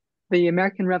The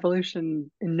American Revolution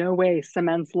in no way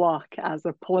cements Locke as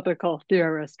a political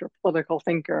theorist or political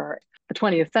thinker. The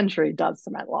 20th century does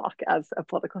cement Locke as a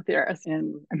political theorist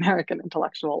in American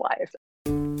intellectual life.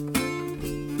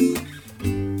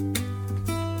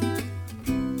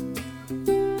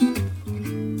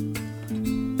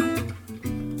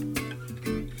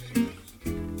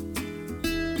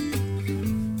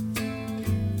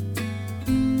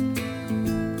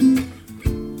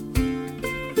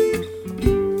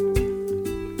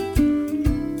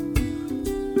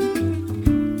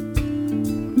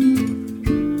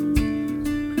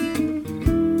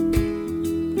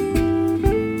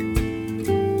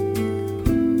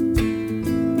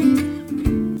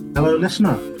 Hello,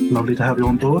 listener. Lovely to have you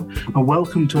on board, and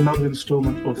welcome to another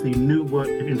instalment of the New Work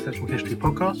in Intellectual History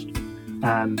podcast,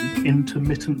 an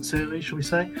intermittent series, shall we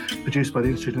say, produced by the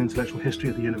Institute of Intellectual History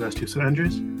at the University of St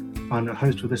Andrews. I'm your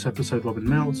host for this episode, Robin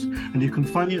Mills, and you can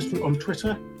find us on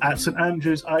Twitter at St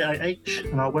Andrews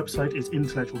IIH, and our website is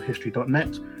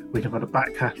intellectualhistory.net. We can find a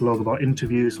back catalogue of our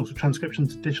interviews, also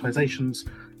transcriptions and digitalizations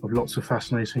of lots of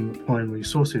fascinating primary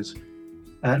sources.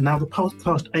 Now, the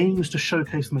podcast aims to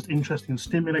showcase the most interesting and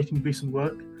stimulating recent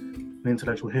work in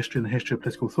intellectual history and the history of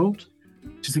political thought,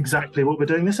 which is exactly what we're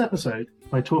doing this episode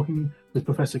by talking with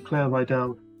Professor Claire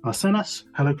Vidal Arsenas.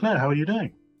 Hello, Claire. How are you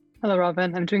doing? Hello,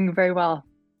 Robin. I'm doing very well.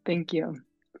 Thank you.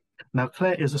 Now,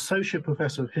 Claire is Associate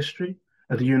Professor of History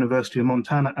at the University of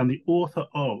Montana and the author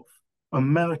of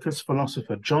America's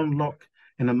Philosopher, John Locke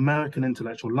in American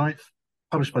Intellectual Life,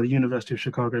 published by the University of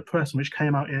Chicago Press, and which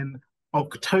came out in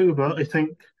October, I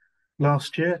think,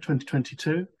 last year,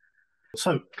 2022.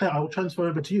 So, Claire, I will transfer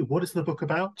over to you. What is the book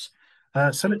about?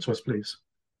 Send it to us, please.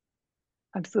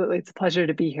 Absolutely. It's a pleasure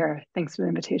to be here. Thanks for the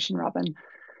invitation, Robin.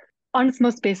 On its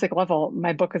most basic level,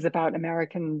 my book is about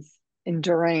Americans'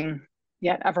 enduring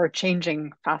yet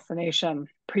ever-changing fascination,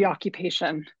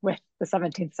 preoccupation with the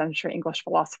 17th century English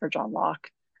philosopher John Locke.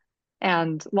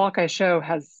 And Locke, I show,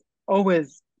 has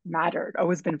always mattered,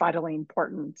 always been vitally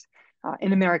important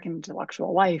in American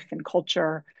intellectual life and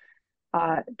culture.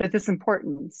 But this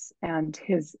importance and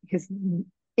his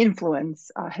influence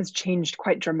has changed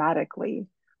quite dramatically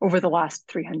over the last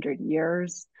 300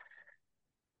 years.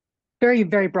 Very,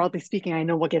 very broadly speaking, I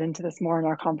know we'll get into this more in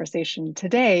our conversation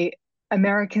today,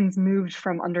 Americans moved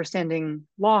from understanding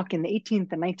Locke in the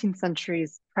 18th and 19th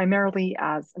centuries primarily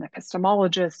as an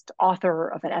epistemologist, author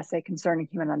of an essay concerning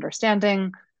human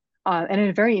understanding, and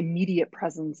a very immediate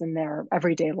presence in their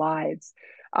everyday lives,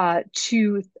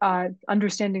 to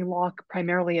understanding Locke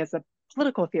primarily as a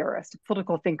political theorist, a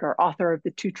political thinker, author of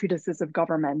the two treatises of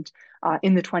government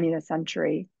in the 20th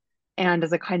century, and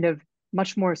as a kind of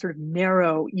much more sort of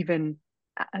narrow, even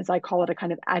as I call it, a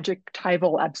kind of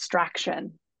adjectival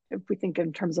abstraction, if we think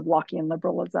in terms of Lockean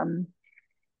liberalism.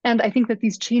 And I think that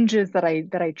these changes that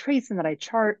I trace and that I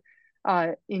chart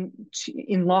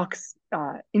in Locke's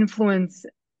influence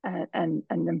and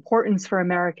importance for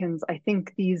Americans, I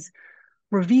think these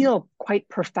reveal quite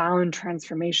profound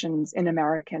transformations in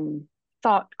American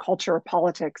thought, culture,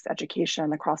 politics,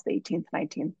 education across the 18th,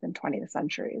 19th, and 20th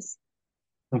centuries.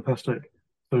 Fantastic.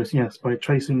 So, yes, by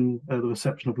tracing the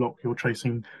reception of Locke, you're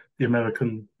tracing the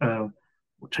American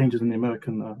changes in the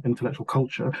American intellectual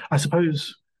culture. I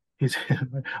suppose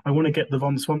I want to get the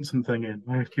Von Swanson thing in.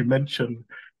 You mentioned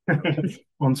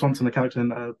Ron Swanson, the character in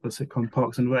the sitcom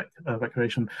Parks and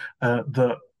Recreation,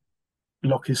 that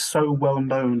Locke is so well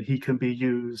known he can be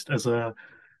used as a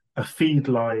feed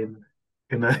line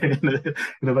in a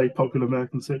very popular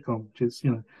American sitcom, which is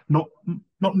not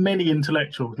many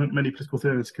intellectuals, not many political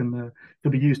theorists can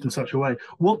be used in such a way.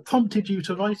 What prompted you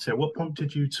to write it? What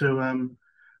prompted you to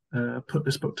put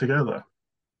this book together?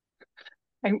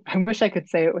 I wish I could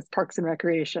say it was Parks and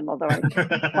Recreation, although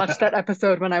I watched that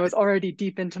episode when I was already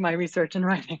deep into my research and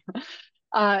writing.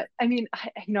 When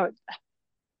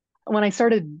I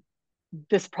started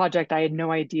this project, I had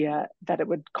no idea that it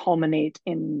would culminate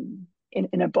in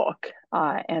a book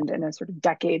and in a sort of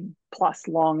decade plus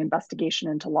long investigation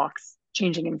into Locke's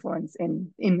changing influence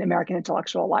in American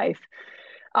intellectual life.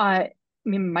 My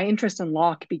interest in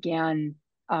Locke began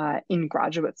in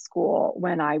graduate school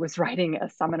when I was writing a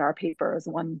seminar paper, as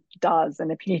one does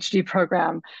in a PhD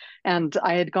program. And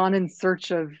I had gone in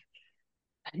search of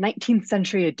 19th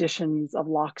century editions of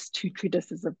Locke's two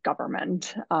treatises of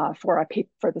government for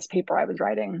this paper I was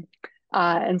writing.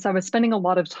 And so I was spending a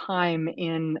lot of time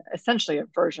in essentially a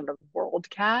version of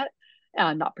WorldCat,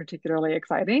 not particularly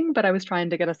exciting, but I was trying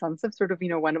to get a sense of sort of,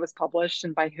 when it was published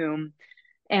and by whom.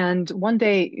 And one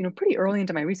day, pretty early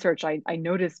into my research, I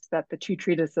noticed that the two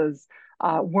treatises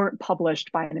weren't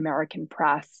published by an American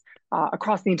press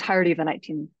across the entirety of the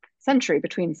 19th century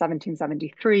between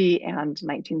 1773 and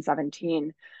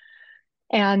 1917.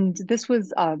 And this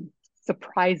was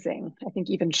surprising, I think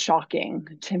even shocking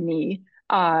to me,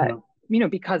 Yeah.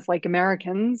 because like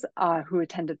Americans who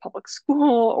attended public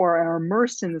school or are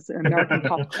immersed in this American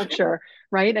pop culture,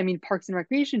 right? I mean, Parks and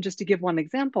Recreation, just to give one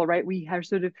example, right? We have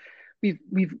sort of, we've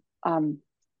um,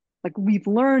 we've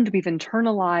learned, we've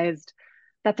internalized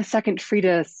that the second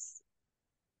treatise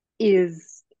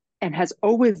is and has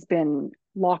always been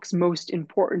Locke's most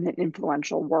important and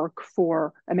influential work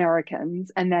for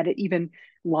Americans, and that it even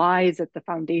lies at the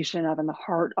foundation of and the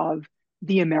heart of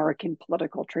the American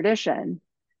political tradition.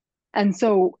 And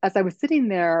so, as I was sitting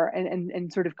there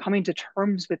and sort of coming to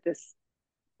terms with this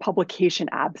publication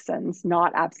absence,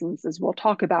 not absence as we'll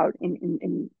talk about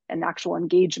in an actual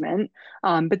engagement,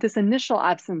 but this initial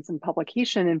absence in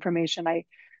publication information,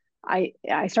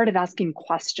 I started asking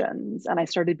questions and I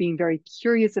started being very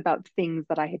curious about things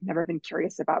that I had never been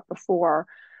curious about before.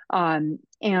 And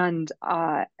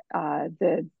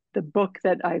the book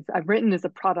that I've written is a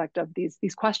product of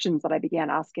these questions that I began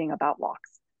asking about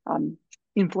Locke's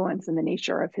influence and the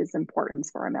nature of his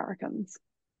importance for Americans.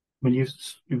 I mean,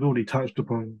 you've already touched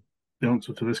upon the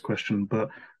answer to this question, but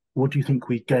what do you think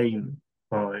we gain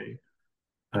by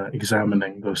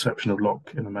examining the reception of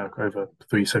Locke in America over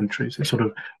 3 centuries? It sort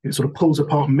of pulls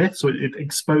apart myths, or it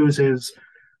exposes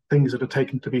things that are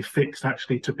taken to be fixed,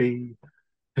 actually to be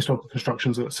historical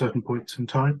constructions at certain points in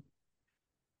time.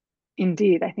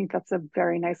 Indeed, I think that's a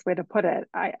very nice way to put it.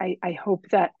 I hope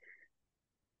that,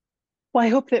 well, I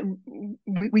hope that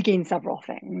we gain several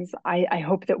things. I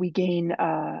hope that we gain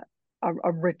a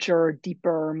richer,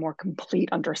 deeper, more complete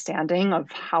understanding of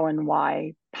how and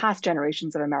why past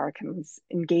generations of Americans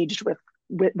engaged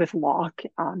with Locke,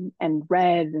 and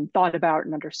read and thought about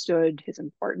and understood his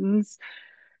importance.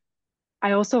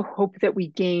 I also hope that we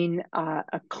gain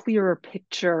a clearer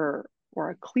picture, or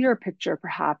a clearer picture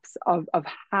perhaps, of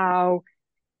how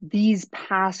these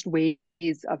past ways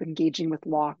of engaging with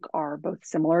Locke are both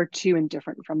similar to and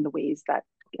different from the ways that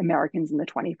Americans in the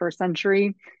 21st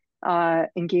century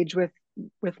engage with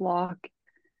Locke.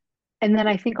 And then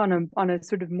I think on a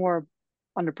sort of more,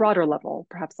 on a broader level,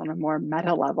 perhaps on a more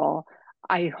meta level,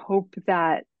 I hope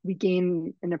that we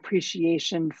gain an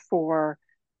appreciation for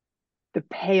the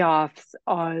payoffs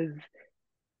of,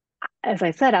 as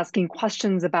I said, asking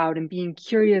questions about and being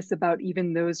curious about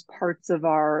even those parts of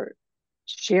our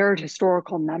shared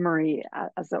historical memory,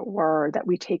 as it were, that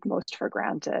we take most for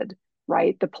granted,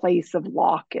 right? The place of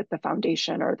Locke at the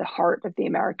foundation or the heart of the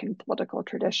American political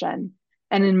tradition.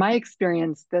 And in my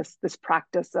experience, this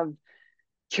practice of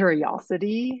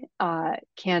curiosity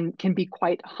can be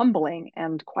quite humbling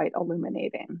and quite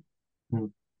illuminating. Hmm.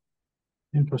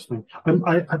 Interesting.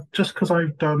 I've just because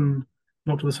I've done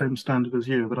not to the same standard as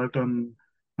you, but I've done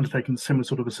undertaken similar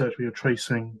sort of research where you're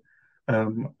tracing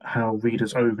how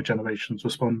readers over generations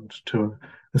respond to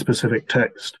a specific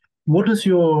text. What is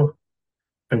your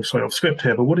I'm sorry, off script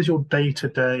here, but what is your day to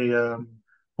day?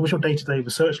 What was your day to day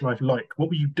research life like? What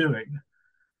were you doing?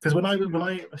 Because when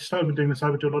I started doing this, I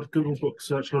would do a lot of Google book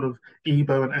search, a lot of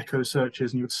Ebo and Echo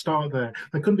searches, and you would start there.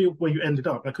 That couldn't be where you ended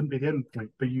up. That couldn't be the end point.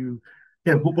 But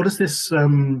yeah. What does this?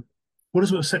 What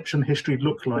does reception history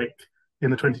look like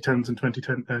in the 2010s and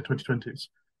 2020s?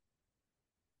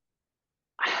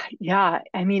 Yeah,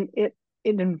 I mean, it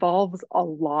involves a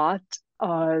lot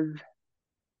of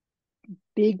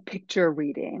big picture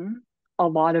reading, a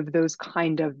lot of those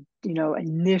kind of,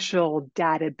 initial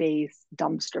database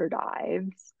dumpster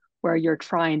dives where you're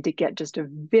trying to get just a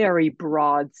very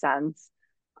broad sense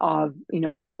of,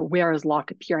 where is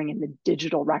Locke appearing in the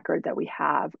digital record that we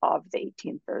have of the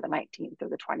 18th or the 19th or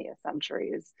the 20th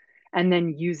centuries, and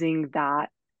then using that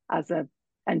as a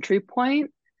entry point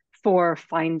for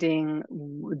finding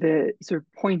the sort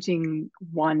of pointing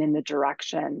one in the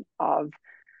direction of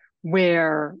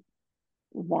where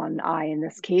one, I in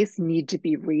this case, need to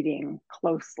be reading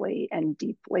closely and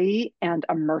deeply and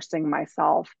immersing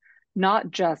myself, not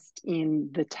just in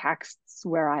the texts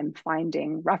where I'm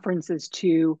finding references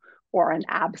to or an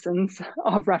absence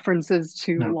of references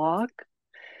to No, Locke,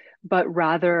 but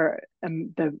rather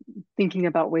the thinking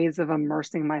about ways of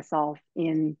immersing myself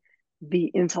in the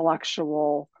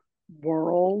intellectual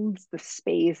worlds, the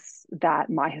space that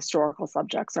my historical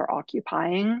subjects are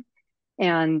occupying.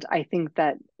 And I think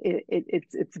that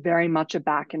it's very much a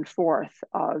back and forth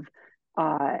of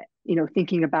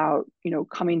thinking about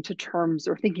coming to terms,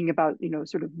 or thinking about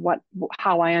sort of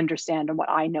how I understand and what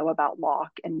I know about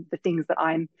Locke, and the things that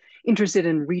I'm interested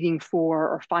in reading for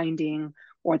or finding,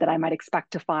 or that I might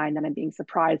expect to find that I'm being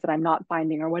surprised that I'm not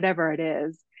finding, or whatever it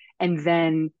is. And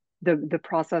then the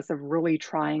process of really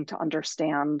trying to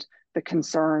understand the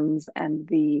concerns and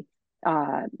the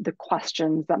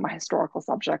questions that my historical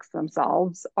subjects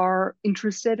themselves are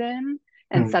interested in,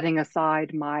 and Mm. setting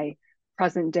aside my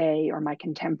present day or my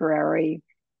contemporary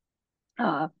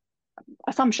uh,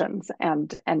 assumptions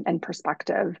and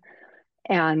perspective.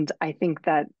 And I think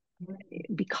that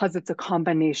because it's a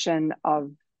combination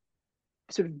of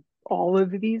sort of all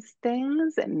of these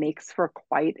things, it makes for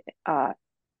quite,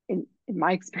 in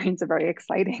my experience, a very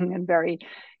exciting and very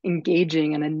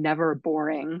engaging and a never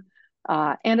boring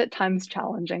and at times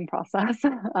challenging process.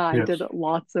 I did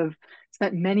Yes.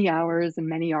 spent many hours in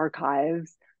many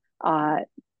archives, uh,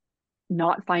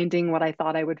 not finding what I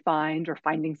thought I would find or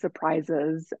finding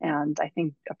surprises. And I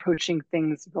think approaching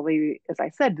things really, as I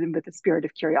said, with the spirit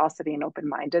of curiosity and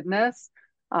open-mindedness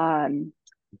um,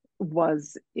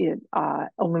 was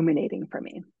illuminating for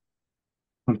me.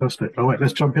 Fantastic. All right,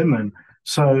 let's jump in then.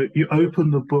 So you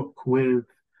open the book with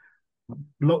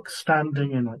Locke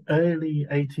standing in like early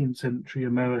 18th century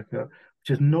America, which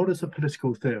is not as a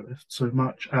political theorist so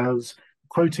much as,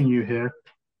 quoting you here,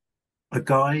 a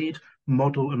guide,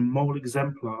 model, and moral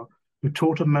exemplar who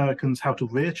taught Americans how to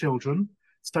rear children,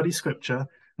 study scripture,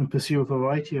 and pursue a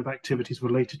variety of activities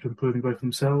related to improving both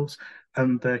themselves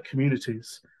and their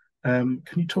communities. Can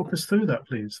you talk us through that,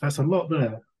 please? That's a lot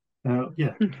there.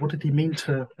 Yeah, what did he mean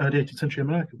to early 18th century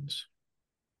Americans?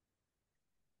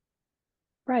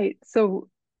 Right. So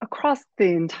across the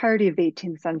entirety of the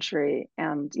 18th century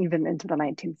and even into the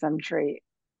 19th century,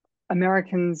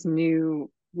 Americans knew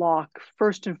Locke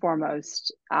first and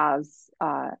foremost as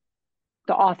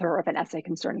the author of an essay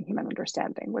concerning human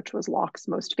understanding, which was Locke's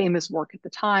most famous work at the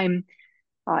time.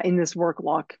 In this work,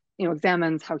 Locke,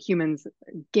 examines how humans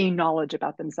gain knowledge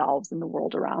about themselves and the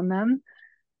world around them.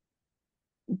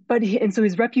 And so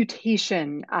his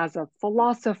reputation as a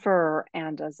philosopher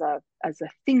and as a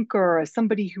thinker, as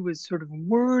somebody who was sort of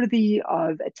worthy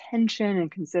of attention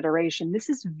and consideration, this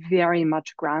is very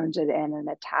much grounded in and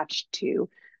attached to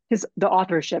the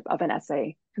authorship of an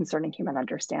essay concerning human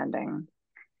understanding.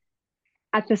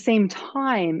 At the same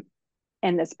time,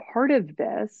 and as part of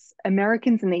this,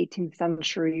 Americans in the 18th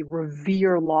century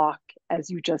revere Locke, as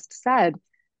you just said,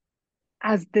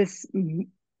 as this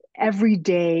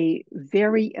everyday,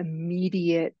 very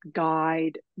immediate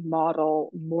guide,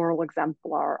 model, moral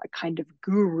exemplar, a kind of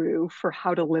guru for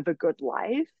how to live a good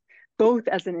life, both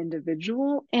as an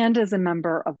individual and as a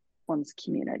member of one's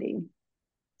community.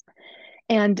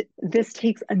 And this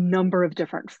takes a number of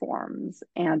different forms,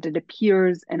 and it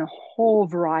appears in a whole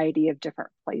variety of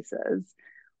different places.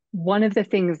 One of the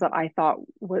things that I thought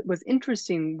was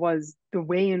interesting was the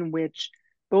way in which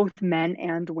both men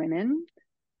and women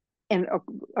and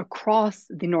across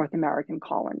the North American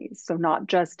colonies. So not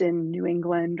just in New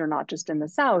England or not just in the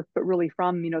South, but really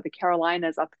from the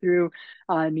Carolinas up through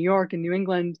New York and New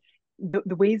England,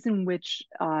 the ways in which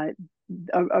a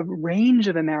range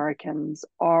of Americans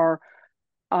are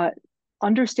uh,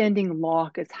 understanding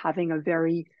Locke as having a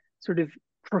very sort of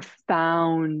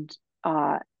profound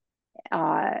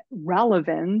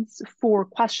relevance for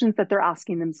questions that they're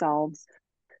asking themselves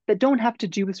that don't have to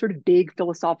do with sort of big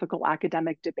philosophical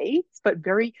academic debates, but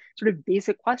very sort of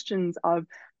basic questions of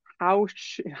how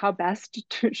best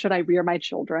should I rear my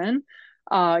children?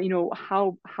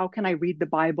 How can I read the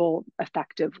Bible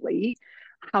effectively?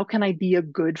 How can I be a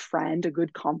good friend, a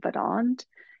good confidant?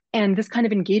 And this kind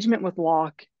of engagement with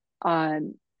Locke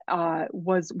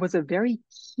was a very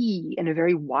key and a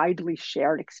very widely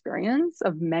shared experience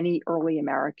of many early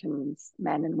Americans,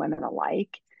 men and women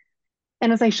alike.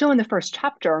 And as I show in the first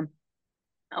chapter,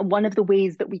 one of the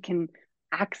ways that we can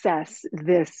access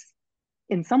this,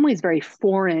 in some ways, very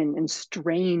foreign and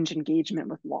strange engagement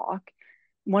with Locke,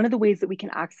 one of the ways that we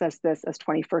can access this as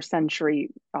 21st century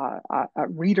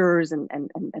readers and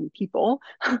people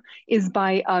is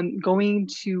by going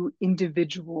to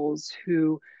individuals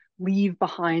who leave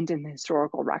behind in the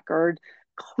historical record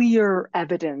clear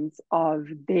evidence of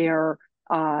their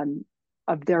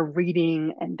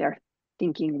reading and their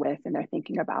thinking with and their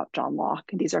thinking about John Locke.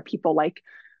 And these are people like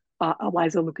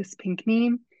Eliza Lucas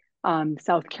Pinckney,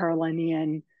 South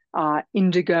Carolinian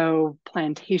indigo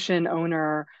plantation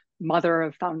owner, mother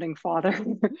of founding father.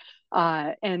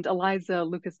 And Eliza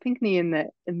Lucas Pinckney in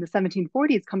the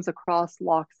 1740s comes across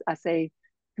Locke's essay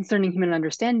concerning human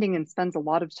understanding and spends a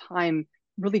lot of time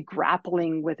really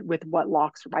grappling with what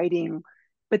Locke's writing.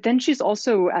 But then she's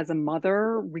also, as a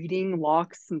mother, reading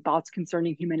Locke's thoughts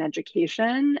concerning human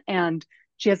education. And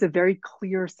she has a very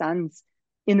clear sense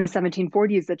in the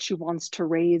 1740s that she wants to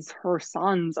raise her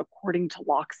sons according to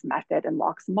Locke's method and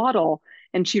Locke's model.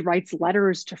 And she writes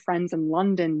letters to friends in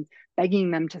London, begging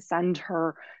them to send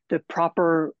her the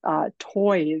proper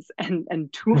toys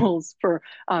and tools for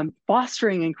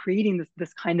fostering and creating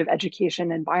this kind of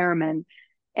education environment.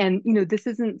 And this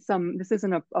isn't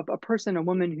a person, a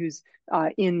woman who's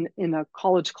in a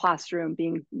college classroom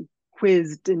being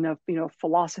quizzed in a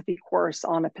philosophy course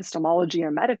on epistemology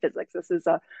or metaphysics. This is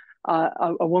a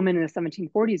woman in the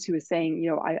 1740s who was saying,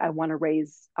 I want to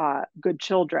raise good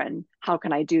children. How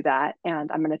can I do that?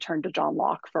 And I'm going to turn to John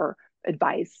Locke for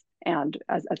advice and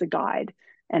as a guide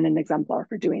and an exemplar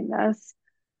for doing this.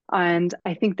 And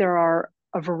I think there are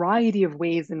a variety of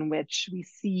ways in which we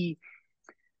see,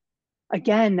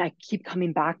 again, I keep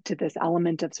coming back to this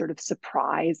element of sort of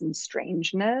surprise and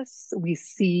strangeness. We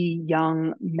see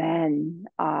young men,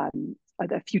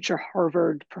 the future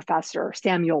Harvard professor,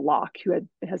 Samuel Locke, who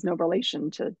has no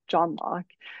relation to John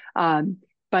Locke,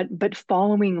 but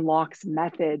following Locke's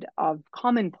method of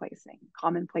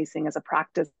commonplacing as a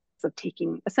practice of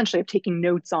taking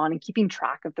notes on and keeping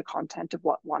track of the content of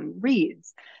what one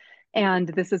reads. And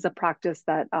this is a practice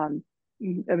that I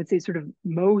would say sort of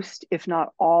most, if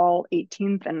not all,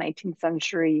 18th and 19th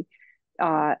century,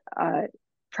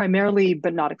 primarily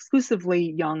but not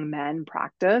exclusively, young men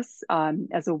practice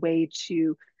as a way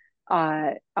to,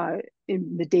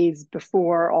 in the days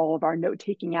before all of our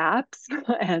note-taking apps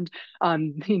and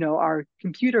our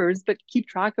computers, but keep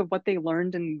track of what they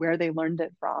learned and where they learned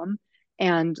it from.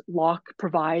 And Locke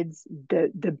provides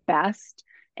the best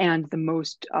and the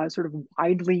most sort of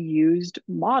widely used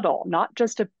model, not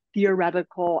just a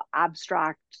theoretical,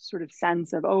 abstract sort of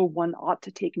sense of, oh, one ought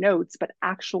to take notes, but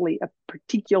actually a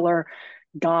particular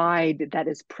guide that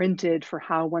is printed for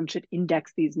how one should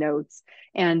index these notes.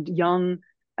 And young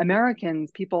Americans,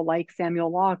 people like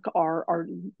Samuel Locke, are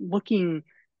looking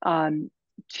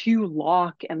to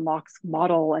Locke and Locke's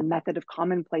model and method of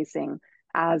commonplacing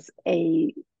as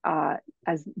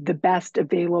as the best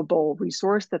available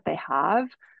resource that they have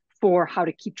for how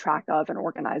to keep track of and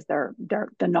organize the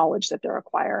knowledge that they're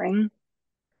acquiring.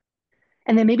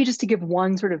 And then maybe just to give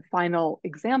one sort of final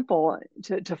example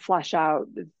to flesh out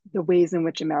the ways in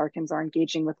which Americans are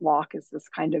engaging with Locke as this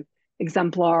kind of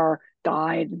exemplar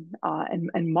guide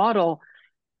and model.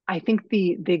 I think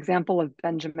the example of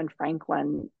Benjamin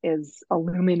Franklin is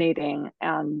illuminating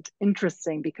and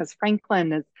interesting because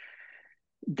Franklin is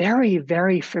very,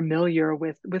 very familiar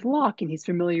with Locke, and he's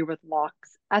familiar with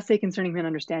Locke's essay concerning human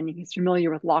understanding. He's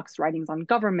familiar with Locke's writings on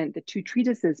government, the two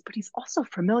treatises, but he's also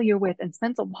familiar with and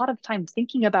spends a lot of time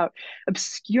thinking about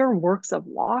obscure works of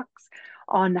Locke's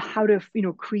on how to,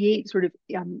 create sort of,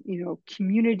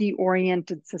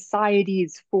 community-oriented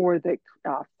societies for the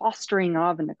fostering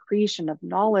of and the creation of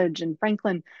knowledge. And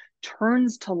Franklin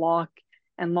turns to Locke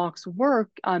and Locke's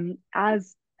work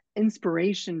as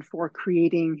inspiration for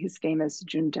creating his famous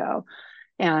Junto.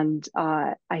 And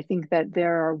I think that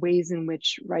there are ways in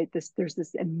which, there's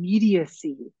this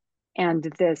immediacy and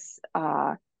this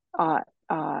sort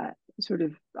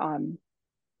of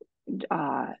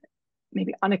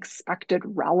maybe unexpected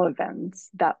relevance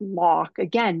that Locke,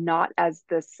 again, not as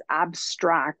this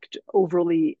abstract,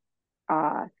 overly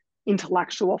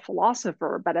intellectual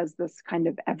philosopher, but as this kind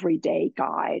of everyday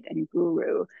guide and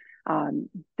guru.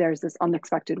 There's this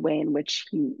unexpected way in which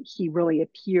he really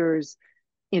appears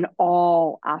in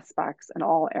all aspects and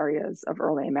all areas of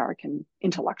early American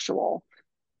intellectual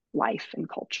life and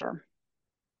culture.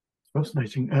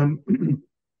 Fascinating.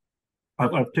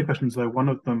 I have two questions though. One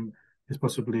of them is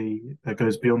possibly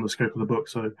goes beyond the scope of the book,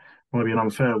 so might be an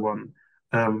unfair one.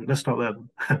 Let's start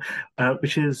there,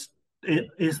 which is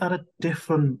that a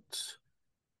different?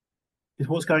 Is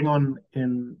what's going on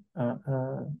in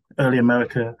early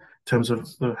America in terms of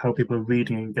how people are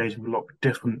reading and engaging with Locke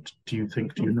different, do you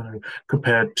think,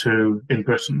 compared to in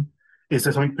Britain? Is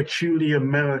there something peculiarly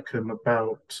American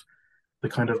about the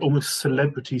kind of almost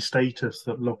celebrity status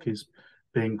that Locke is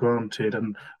being granted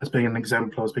and as being an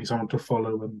exemplar, as being someone to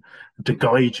follow and to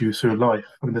guide you through life?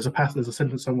 I mean, there's a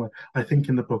sentence somewhere, I think,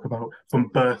 in the book about from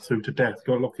birth through to death.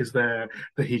 God, Locke is there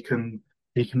that he can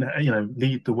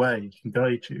lead the way, he can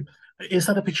guide you. Is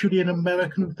that a peculiar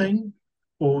American thing,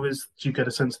 or do you get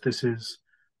a sense this is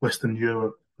Western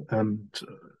Europe and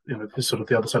this sort of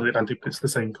the other side of the Atlantic? It's the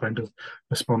same kind of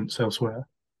response elsewhere.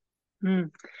 Mm.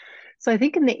 So I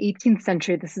think in the 18th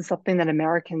century, this is something that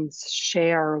Americans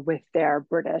share with their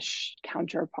British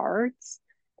counterparts.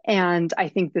 And I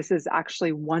think this is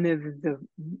actually one of the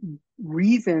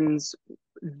reasons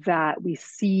that we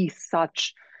see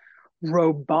such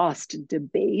robust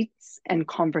debates and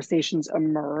conversations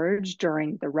emerge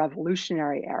during the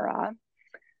Revolutionary era.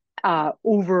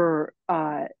 over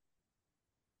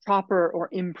proper or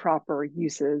improper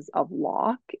uses of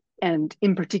Locke, and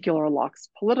in particular Locke's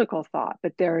political thought.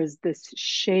 But there is this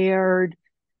shared,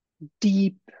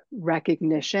 deep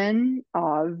recognition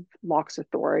of Locke's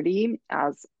authority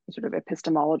as sort of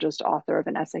epistemologist, author of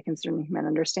an essay concerning human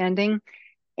understanding,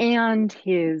 and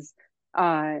his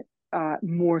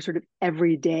more sort of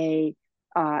everyday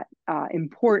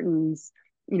importance,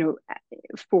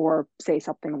 for say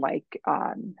something like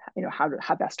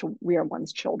how best to rear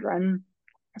one's children.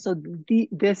 So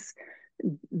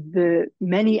the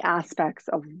many aspects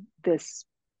of this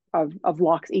of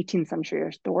Locke's 18th century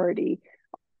authority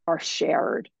are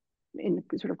shared in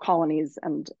sort of colonies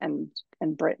and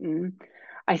Britain.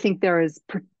 I think there is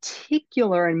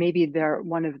particular, and maybe they're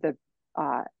one of the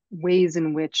ways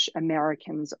in which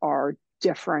Americans are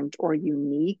different or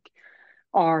unique,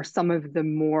 are some of the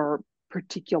more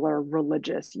particular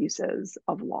religious uses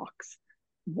of Locke's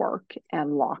work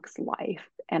and Locke's life.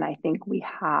 And I think we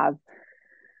have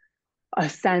a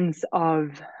sense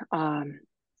of,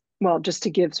 well, just to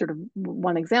give sort of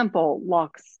one example,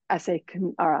 Locke's essay,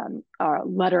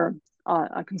 letter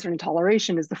concerning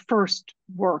toleration is the first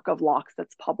work of Locke's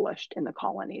that's published in the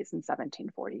colonies in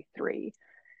 1743.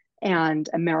 And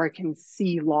Americans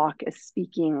see Locke as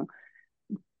speaking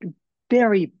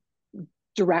very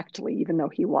directly, even though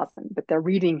he wasn't, but they're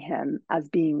reading him as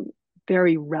being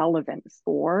very relevant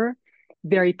for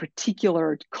very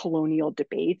particular colonial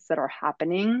debates that are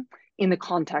happening in the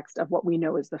context of what we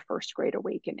know as the First Great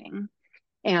Awakening.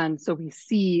 And so we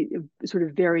see sort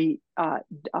of very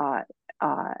sort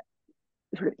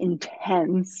of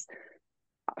intense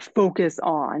focus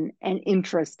on and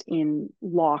interest in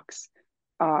Locke's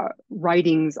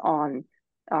writings on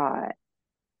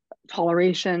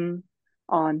toleration,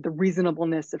 on the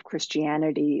reasonableness of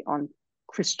Christianity, on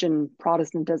Christian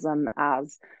Protestantism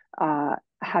as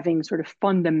having sort of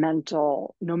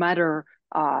fundamental, no matter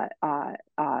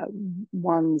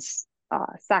one's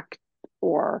sect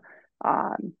or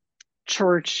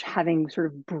church, having sort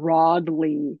of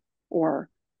broadly or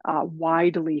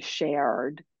widely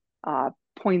shared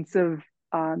points of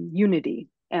unity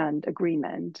and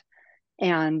agreement.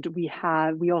 And we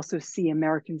also see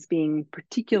Americans being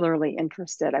particularly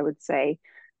interested, I would say,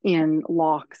 in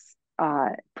Locke's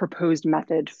proposed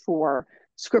method for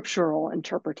scriptural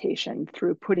interpretation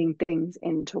through putting things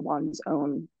into one's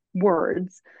own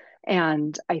words.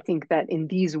 And I think that in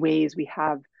these ways, we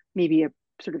have maybe a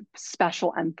sort of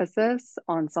special emphasis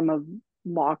on some of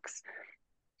Locke's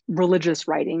religious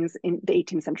writings in the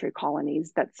 18th century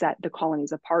colonies that set the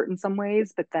colonies apart in some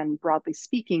ways, but then broadly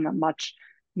speaking, a much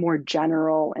more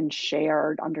general and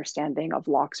shared understanding of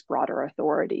Locke's broader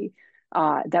authority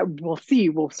that we'll see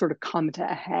will sort of come to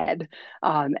a head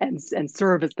and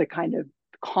serve as the kind of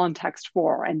context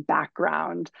for and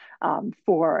background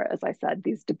for, as I said,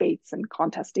 these debates and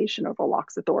contestation over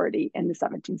Locke's authority in the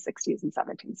 1760s and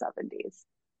 1770s.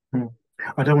 Hmm.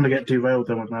 I don't want to get derailed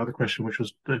then with my other question, which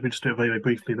was, we just do it very, very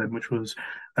briefly then, which was,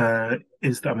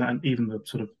 is that, and even the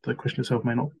sort of the question itself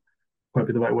may not quite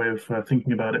be the right way of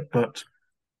thinking about it, but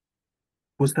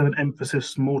was there an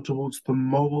emphasis more towards the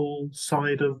moral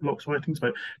side of Locke's writings,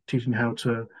 about teaching how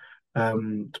to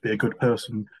be a good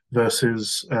person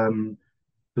versus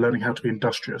learning how to be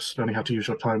industrious, learning how to use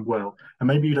your time well? And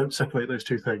maybe you don't separate those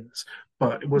two things,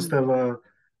 but was there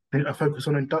a focus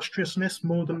on industriousness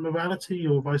more than morality,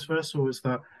 or vice versa, or is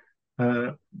that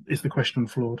is the question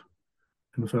flawed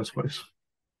in the first place?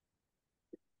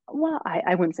 Well,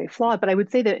 I wouldn't say flawed, but I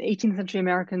would say that 18th century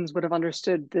Americans would have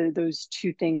understood those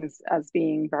two things as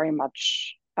being very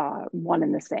much one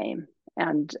and the same.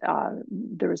 And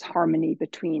there was harmony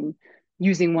between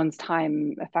using one's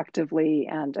time effectively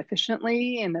and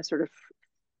efficiently in a sort of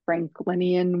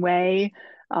Franklinian way,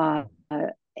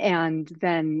 and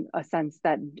then a sense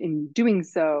that in doing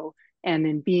so and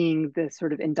in being the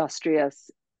sort of industrious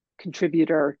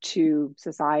contributor to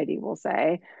society, we'll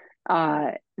say,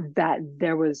 that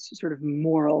there was sort of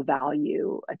moral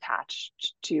value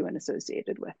attached to and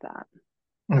associated with that.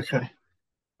 Okay,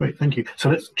 great, thank you. So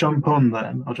let's jump on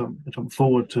then. I'll jump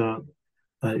forward to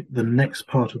the next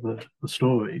part of the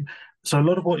story. So a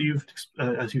lot of what you've,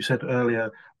 as you said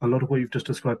earlier, a lot of what you've just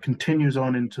described continues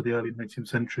on into the early 19th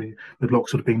century, with Locke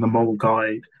sort of being the moral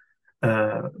guide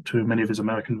to many of his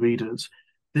American readers,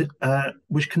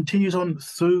 which continues on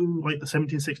through like the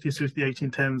 1760s through the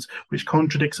 1810s, which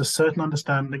contradicts a certain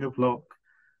understanding of Locke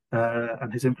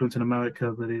and his influence in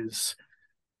America,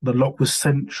 that Locke was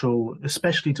central,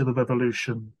 especially to the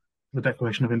Revolution, the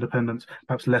Declaration of Independence,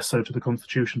 perhaps less so to the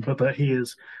Constitution, but that he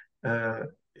is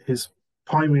his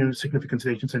primary significance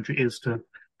in the 18th century is to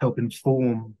help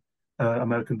inform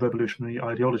American revolutionary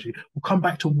ideology. We'll come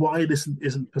back to why this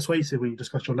isn't persuasive when you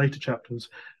discuss your later chapters.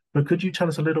 But could you tell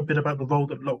us a little bit about the role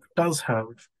that Locke does have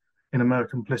in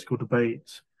American political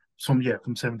debate from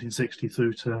 1760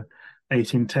 through to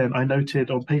 1810? I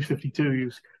noted on page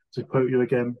 52, to quote you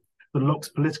again, that Locke's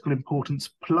political importance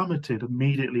plummeted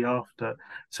immediately after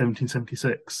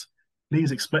 1776.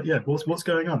 Please explain. Yeah, what's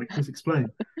going on? Please explain.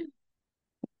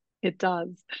 It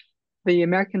does. The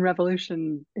American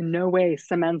Revolution in no way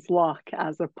cements Locke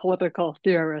as a political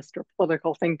theorist or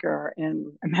political thinker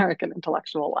in American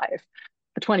intellectual life.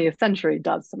 The 20th century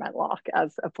does cement Locke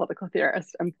as a political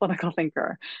theorist and political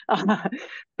thinker. But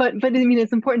I mean,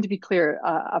 it's important to be clear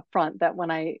up front that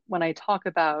when I talk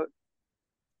about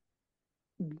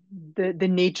the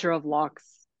nature of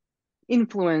Locke's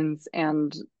influence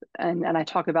and I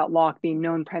talk about Locke being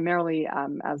known primarily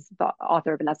as the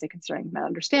author of an essay concerning human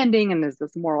understanding and as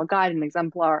this moral guide and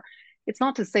exemplar. It's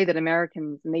not to say that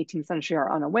Americans in the 18th century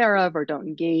are unaware of or don't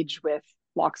engage with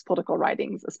Locke's political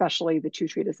writings, especially the two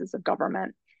treatises of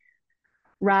government.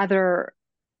 Rather,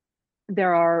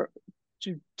 there are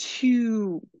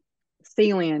two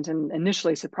salient and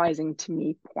initially surprising to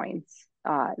me points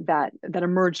that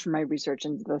emerged from my research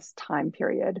into this time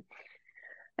period.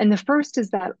 And the first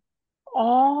is that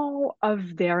all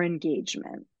of their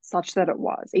engagement, such that it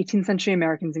was 18th century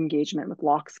Americans' engagement with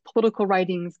Locke's political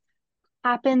writings,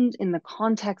 happened in the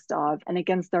context of and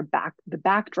against the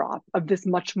backdrop of this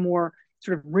much more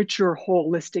sort of richer,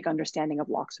 holistic understanding of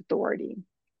Locke's authority.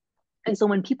 And so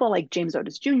when people like James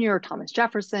Otis Jr., Thomas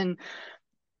Jefferson,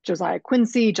 Josiah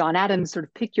Quincy, John Adams, sort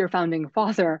of pick your founding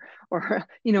father, or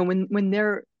when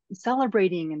they're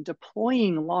celebrating and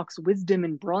deploying Locke's wisdom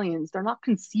and brilliance, they're not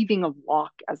conceiving of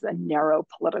Locke as a narrow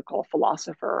political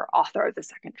philosopher, author of the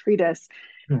second treatise,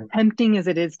 tempting as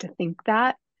it is to think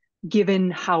that,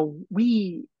 given how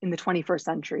we in the 21st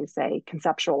century, say,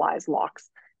 conceptualize Locke's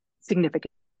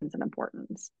significance and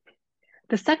importance.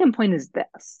 The second point is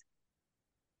this.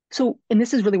 So, and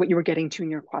this is really what you were getting to in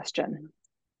your question.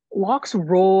 Locke's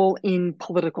role in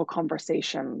political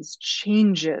conversations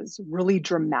changes really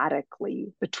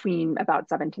dramatically between about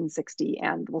 1760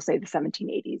 and we'll say the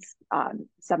 1780s,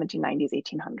 1790s,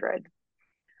 1800.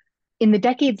 In the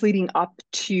decades leading up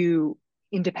to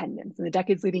independence, in the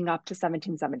decades leading up to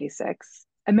 1776,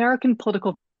 American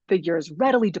political figures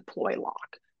readily deploy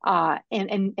Locke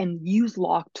and use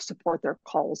Locke to support their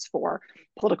calls for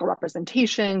political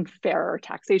representation, fairer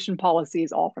taxation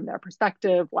policies, all from their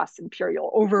perspective, less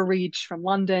imperial overreach from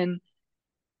London.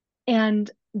 And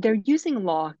they're using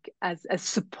Locke as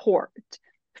support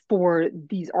for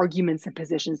these arguments and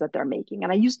positions that they're making.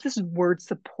 And I use this word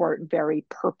support very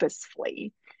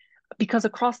purposefully because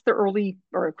across the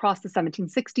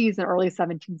 1760s and early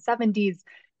 1770s,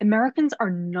 Americans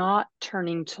are not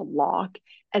turning to Locke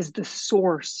as the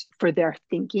source for their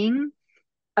thinking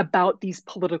about these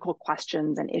political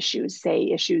questions and issues,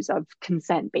 say issues of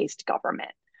consent-based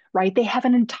government, right? They have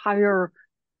an entire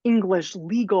English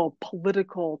legal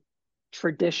political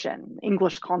tradition,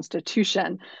 English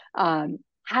constitution,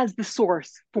 has the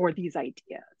source for these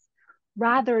ideas.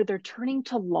 Rather, they're turning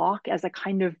to Locke as a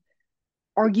kind of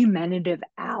argumentative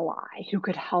ally who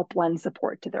could help lend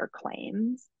support to their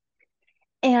claims.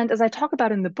 And as I talk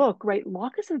about in the book, right,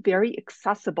 Locke is a very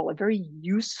accessible, a very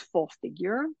useful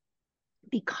figure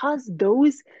because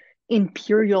those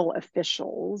imperial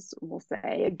officials, we'll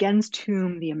say, against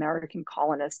whom the American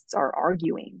colonists are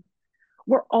arguing,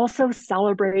 were also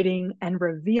celebrating and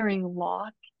revering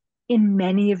Locke in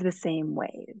many of the same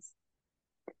ways.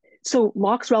 So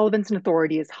Locke's relevance and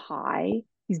authority is high.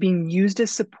 He's being used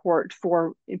as support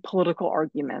for political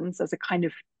arguments, as a kind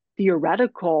of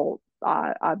theoretical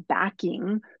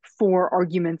backing for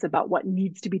arguments about what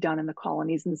needs to be done in the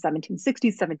colonies in the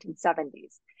 1760s,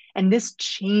 1770s. And this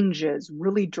changes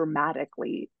really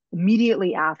dramatically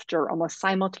immediately after, almost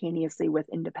simultaneously with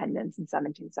independence in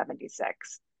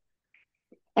 1776.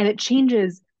 And it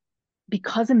changes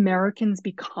because Americans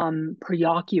become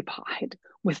preoccupied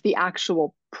with the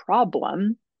actual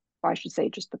problem, or I should say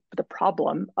just the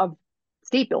problem of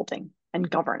state building and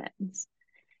governance.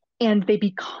 And they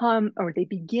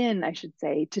begin, I should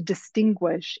say, to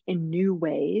distinguish in new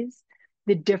ways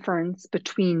the difference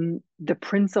between the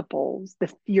principles,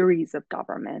 the theories of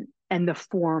government, and the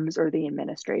forms or the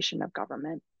administration of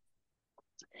government.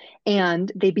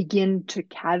 And they begin to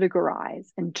categorize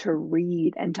and to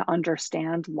read and to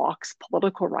understand Locke's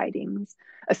political writings,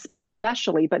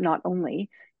 especially, but not only,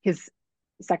 his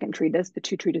second treatise, the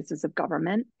two treatises of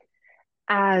government,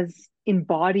 as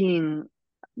embodying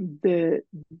the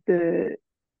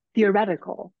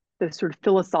theoretical, the sort of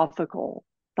philosophical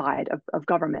side of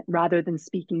government, rather than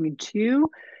speaking to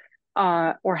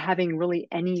or having really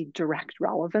any direct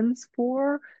relevance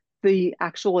for the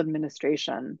actual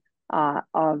administration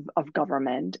of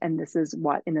government. And this is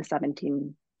what in the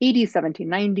 1780s,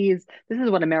 1790s, this is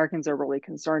what Americans are really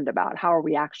concerned about. How are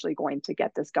we actually going to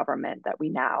get this government that we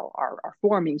now are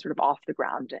forming sort of off the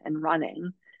ground and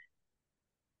running?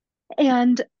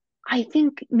 And I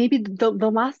think maybe the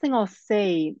last thing I'll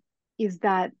say is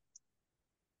that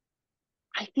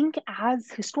I think as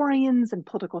historians and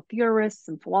political theorists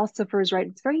and philosophers, right,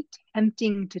 it's very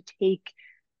tempting to take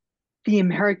the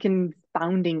American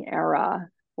founding era,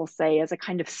 we'll say, as a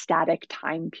kind of static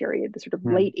time period, the sort of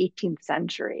Mm. late 18th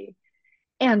century.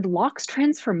 And Locke's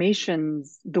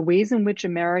transformations, the ways in which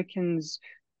Americans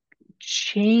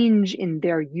change in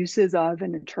their uses of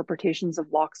and interpretations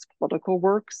of Locke's political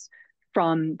works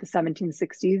from the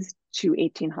 1760s to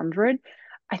 1800,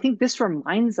 I think this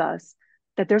reminds us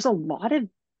that there's a lot of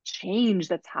change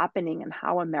that's happening in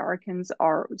how Americans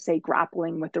are, say,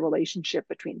 grappling with the relationship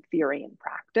between theory and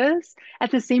practice.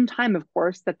 At the same time, of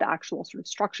course, that the actual sort of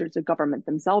structures of government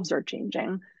themselves are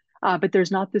changing. But there's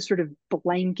not this sort of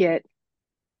blanket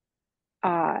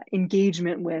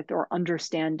engagement with or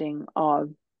understanding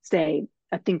of, say,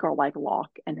 a thinker like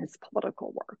Locke and his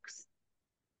political works.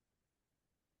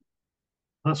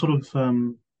 That sort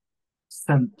of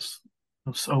sense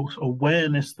of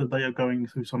awareness that they are going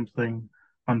through something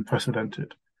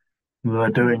unprecedented, that they're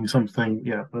doing something,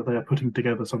 yeah, that they are putting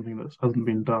together something that hasn't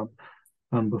been done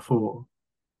before.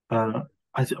 Uh,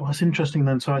 what's interesting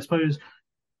then, so I suppose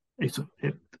as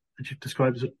you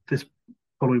described, this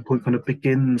following point kind of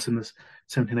begins in the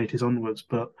 1780s onwards,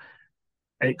 but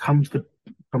it comes to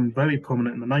become very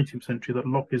prominent in the 19th century that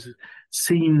Locke is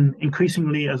seen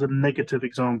increasingly as a negative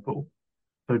example.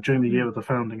 So during the year of the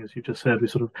founding, as you just said, we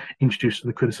sort of introduced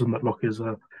the criticism that Locke is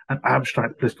an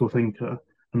abstract political thinker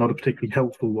and not a particularly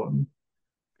helpful one.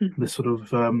 Mm-hmm. This sort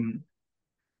of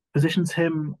positions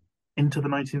him into the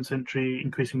 19th century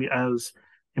increasingly as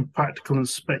impractical and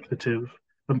speculative,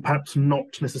 and perhaps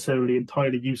not necessarily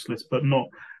entirely useless, but not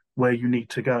where you need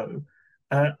to go.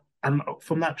 And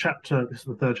from that chapter, this is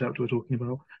the third chapter we're talking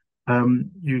about,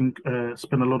 you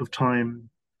spend a lot of time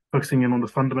focusing in on the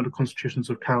fundamental constitutions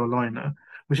of Carolina,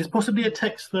 which is possibly a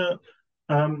text that,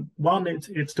 one,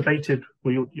 it's debated.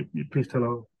 Well, you please tell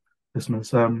our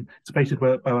listeners. It's debated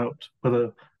about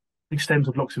whether the extent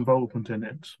of Locke's involvement in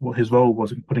it, what his role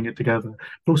was in putting it together.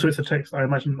 But also, it's a text I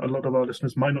imagine a lot of our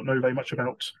listeners might not know very much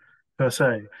about per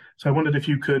se. So I wondered if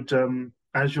you could,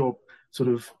 as you're sort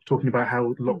of talking about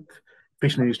how Locke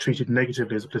fictionally is treated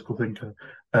negatively as a political thinker,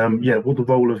 yeah, what the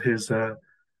role of his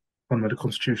fundamental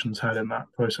constitutions had in that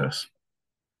process.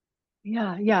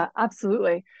 Yeah, yeah,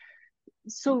 absolutely.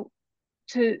 So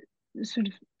to sort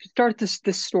of start this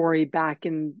story back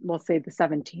in, let's say, the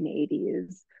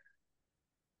 1780s,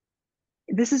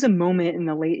 this is a moment in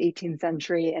the late 18th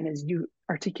century, and as you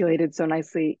articulated so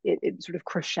nicely, it sort of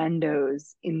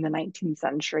crescendos in the 19th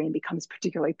century and becomes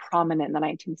particularly prominent in the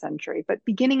 19th century. But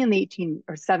beginning in the 18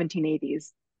 or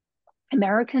 1780s,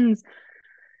 Americans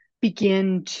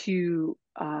begin to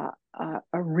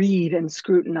read and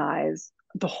scrutinize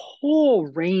the whole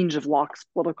range of Locke's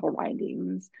political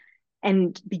writings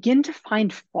and begin to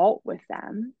find fault with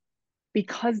them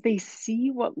because they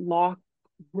see what Locke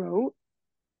wrote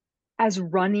as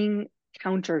running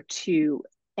counter to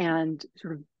and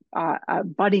sort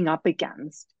of butting up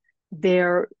against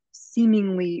their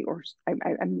seemingly, or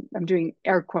I'm doing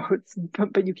air quotes,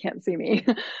 but you can't see me,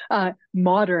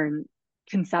 modern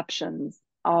conceptions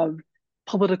of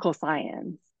political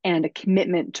science and a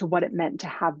commitment to what it meant to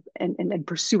have and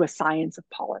pursue a science of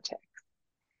politics.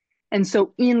 And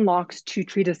so in Locke's two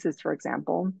treatises, for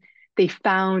example, they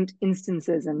found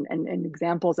instances and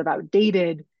examples of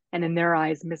outdated and in their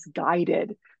eyes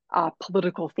misguided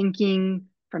political thinking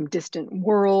from distant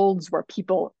worlds where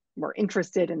people were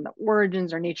interested in the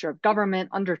origins or nature of government,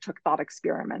 undertook thought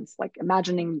experiments like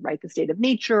imagining, right, the state of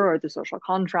nature or the social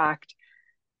contract.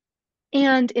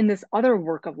 And in this other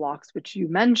work of Locke's, which you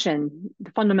mentioned,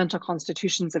 the Fundamental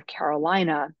Constitutions of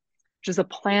Carolina, which is a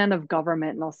plan of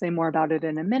government, and I'll say more about it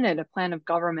in a minute, a plan of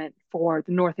government for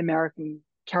the North American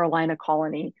Carolina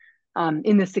colony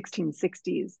in the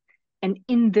 1660s. And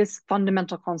in this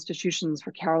Fundamental Constitutions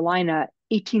for Carolina,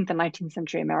 18th and 19th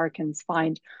century Americans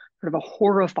find sort of a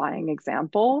horrifying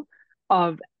example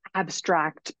of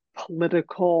abstract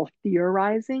political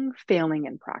theorizing failing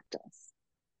in practice.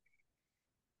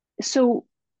 So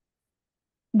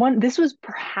this was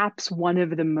perhaps one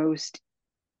of the most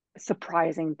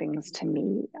surprising things to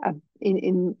me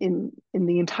in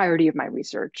the entirety of my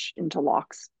research into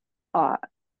Locke's uh,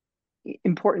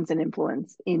 importance and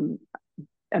influence in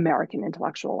American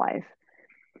intellectual life.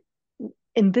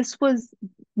 And this was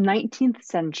 19th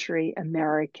century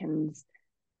Americans'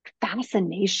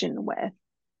 fascination with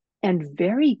and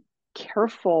very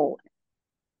careful,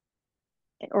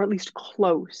 or at least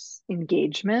close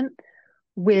engagement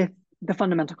with the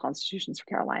fundamental constitutions for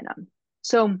Carolina.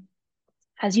 So,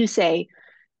 as you say,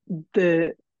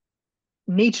 the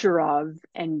nature of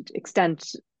and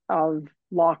extent of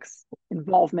Locke's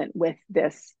involvement with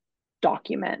this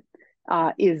document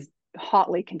is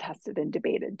hotly contested and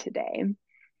debated today.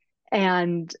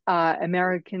 And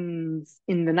Americans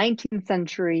in the 19th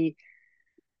century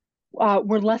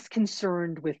were less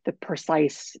concerned with the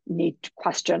precise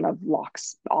question of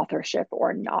Locke's authorship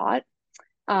or not.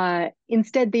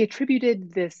 Instead, they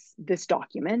attributed this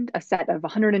document, a set of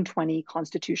 120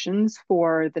 constitutions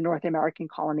for the North American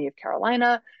colony of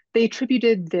Carolina. They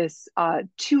attributed this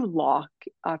to Locke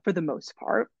for the most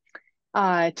part.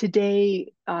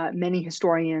 Today, many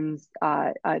historians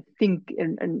think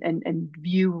and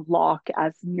view Locke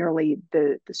as merely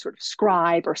the sort of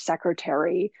scribe or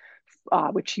secretary,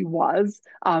 which he was,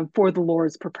 for the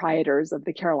lords proprietors of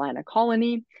the Carolina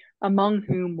colony, among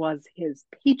whom was his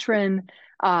patron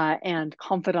and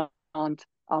confidant,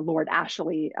 Lord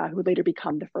Ashley, who would later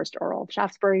become the first Earl of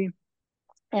Shaftesbury.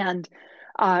 And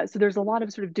so there's a lot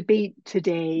of sort of debate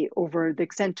today over the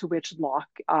extent to which Locke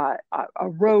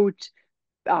wrote,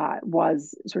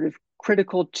 was sort of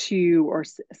critical to or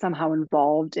somehow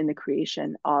involved in the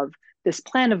creation of this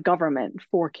plan of government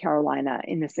for Carolina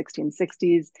in the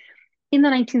 1660s. In the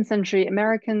 19th century,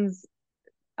 Americans,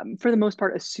 for the most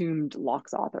part, assumed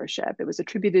Locke's authorship. It was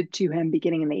attributed to him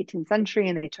beginning in the 18th century,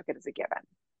 and they took it as a given.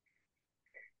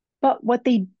 But what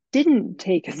they didn't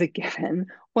take as a given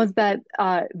was that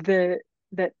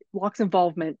that Locke's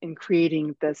involvement in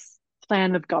creating this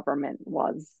plan of government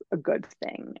was a good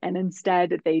thing, and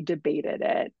instead they debated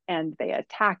it and they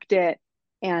attacked it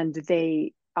and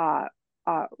they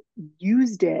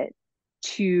used it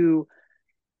to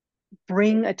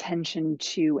bring attention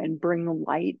to and bring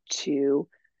light to,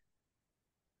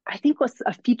 I think, was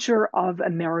a feature of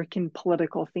American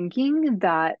political thinking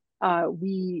that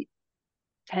we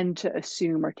tend to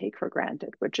assume or take for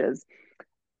granted, which is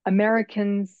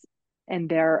Americans and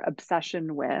their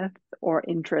obsession with or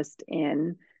interest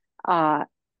in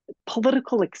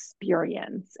political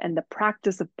experience and the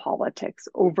practice of politics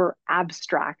over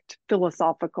abstract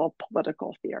philosophical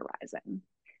political theorizing.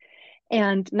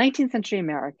 And 19th century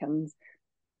Americans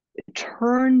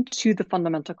turn to the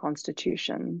fundamental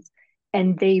constitutions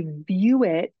and they view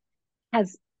it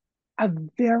as a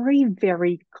very,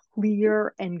 very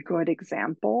clear and good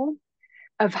example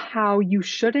of how you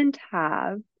shouldn't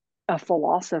have a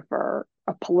philosopher,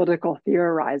 a political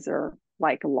theorizer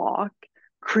like Locke,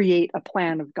 create a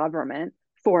plan of government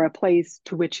for a place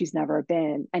to which he's never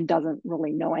been and doesn't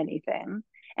really know anything.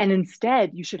 And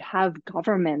instead, you should have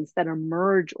governments that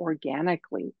emerge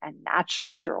organically and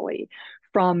naturally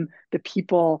from the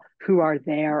people who are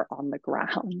there on the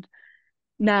ground.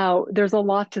 Now, there's a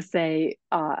lot to say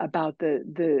about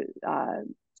the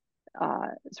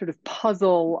sort of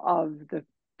puzzle of the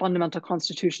fundamental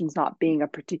constitutions not being a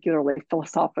particularly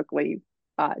philosophically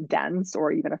dense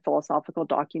or even a philosophical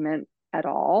document at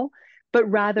all, but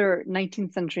rather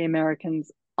 19th century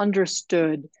Americans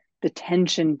understood the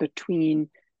tension between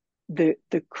the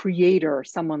creator,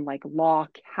 someone like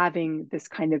Locke, having this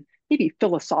kind of maybe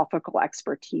philosophical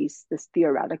expertise, this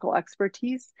theoretical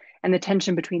expertise, and the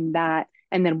tension between that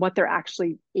and then what they're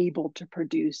actually able to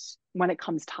produce when it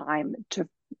comes time to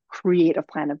create a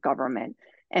plan of government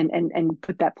and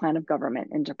put that plan of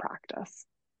government into practice.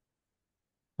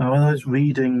 Now, when I was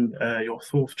reading your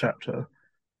fourth chapter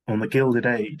on the Gilded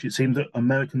Age, it seemed that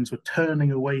Americans were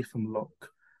turning away from Locke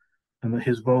and that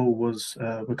his role was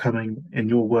becoming, in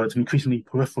your words, an increasingly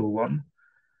peripheral one.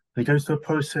 And he goes through a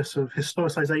process of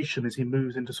historicization as he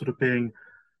moves into sort of being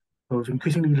of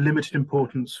increasingly limited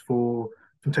importance for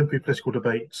contemporary political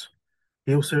debates.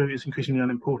 He also is increasingly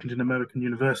unimportant in American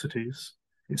universities,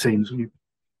 it seems. You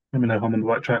let me know if I'm on the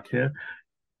right track here.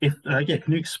 If yeah,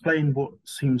 can you explain what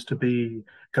seems to be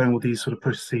going with these sort of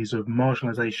processes of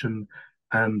marginalization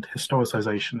and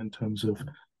historicization in terms of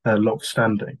Locke's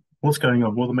standing? What's going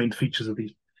on? What are the main features of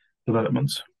these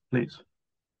developments, please?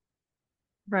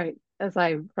 Right. As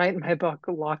I write in my book,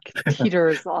 Locke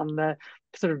teeters on the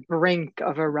sort of brink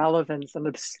of irrelevance and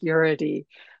obscurity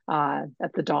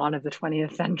at the dawn of the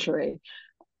 20th century.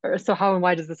 So how and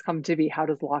why does this come to be? How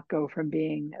does Locke go from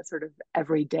being a sort of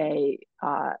everyday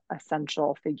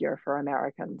essential figure for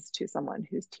Americans to someone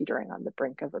who's teetering on the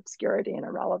brink of obscurity and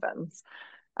irrelevance?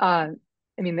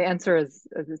 I mean, the answer is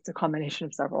it's a combination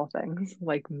of several things,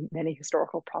 like many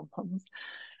historical problems.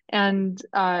 And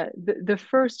the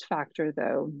first factor,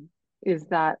 though, is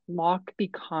that Locke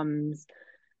becomes,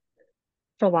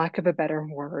 for lack of a better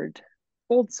word,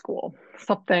 old school,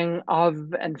 something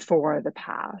of and for the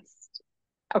past.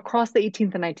 Across the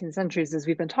 18th and 19th centuries, as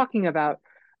we've been talking about,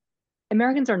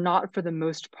 Americans are not, for the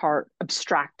most part,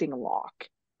 abstracting Locke,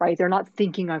 right? They're not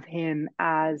thinking of him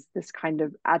as this kind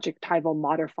of adjectival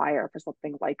modifier for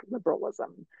something like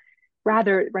liberalism.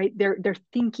 Rather, right, they're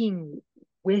thinking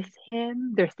with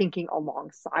him, they're thinking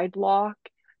alongside Locke,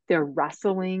 they're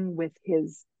wrestling with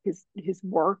his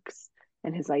works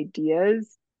and his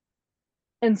ideas.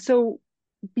 And so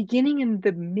beginning in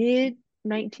the mid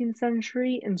 19th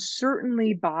century, and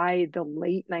certainly by the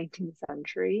late 19th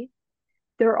century,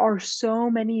 there are so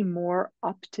many more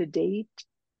up-to-date,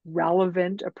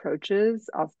 relevant approaches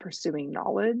of pursuing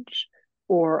knowledge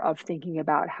or of thinking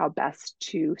about how best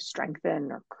to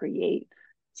strengthen or create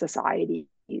society,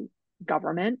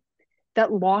 government,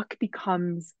 that Locke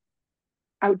becomes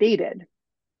outdated.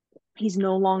 He's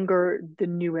no longer the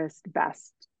newest,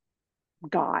 best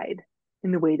guide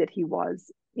in the way that he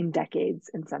was in decades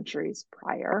and centuries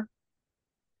prior.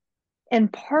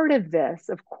 And part of this,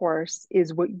 of course,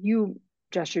 is what you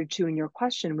gestured to in your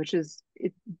question, which is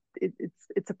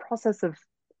it's a process of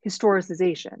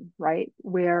historicization, right?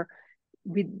 Where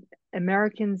we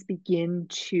Americans begin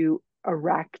to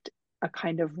erect a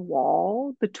kind of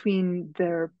wall between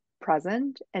their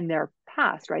present and their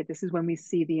past, right? This is when we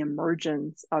see the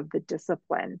emergence of the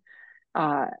discipline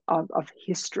of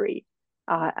history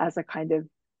as a kind of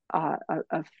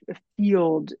a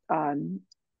field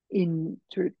in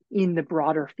sort of in the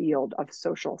broader field of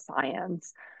social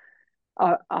science,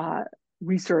 uh, uh,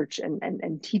 research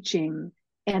and teaching.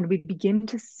 And we begin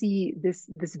to see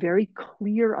this very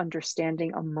clear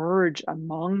understanding emerge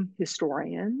among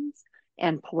historians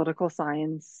and political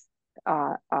science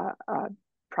uh, uh, uh,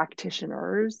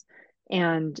 practitioners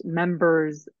and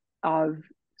members of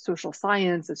social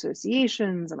science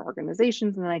associations and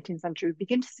organizations in the 19th century. We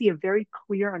begin to see a very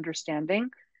clear understanding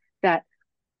that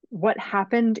what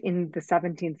happened in the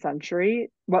 17th century,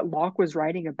 what Locke was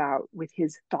writing about with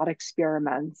his thought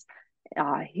experiments,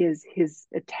 his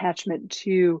attachment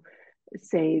to,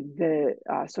 say, the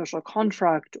social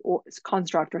construct or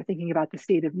thinking about the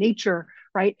state of nature,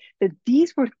 right? That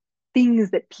these were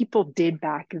things that people did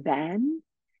back then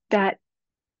that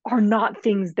are not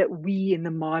things that we in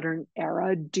the modern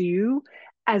era do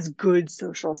as good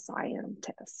social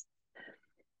scientists.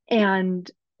 And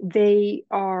they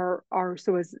are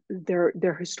so as they're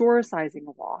historicizing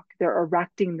Locke, they're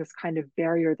erecting this kind of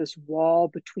barrier, this wall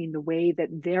between the way that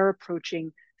they're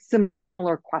approaching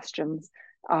similar questions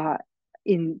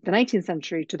in the 19th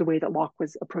century to the way that Locke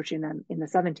was approaching them in the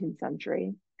 17th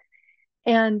century.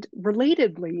 And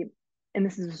relatedly, and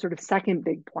this is a sort of second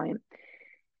big point,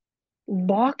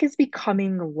 Locke is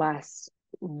becoming less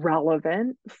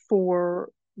relevant for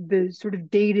the sort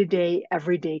of day-to-day,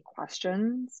 everyday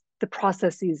questions, the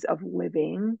processes of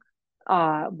living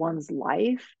one's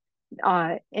life,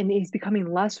 and he's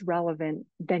becoming less relevant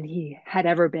than he had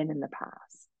ever been in the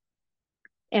past.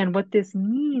 And what this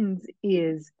means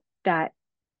is that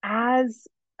as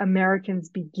Americans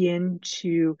begin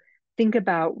to think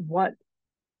about what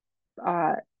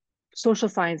uh, social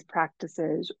science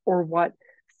practices or what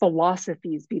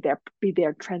philosophies, be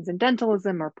there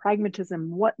transcendentalism or pragmatism,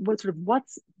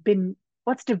 what's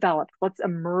developed, what's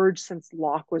emerged since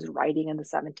Locke was writing in the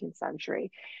 17th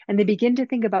century, and they begin to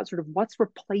think about sort of what's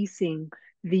replacing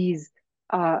these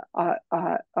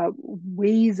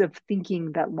ways of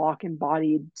thinking that Locke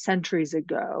embodied centuries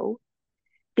ago.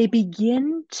 They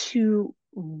begin to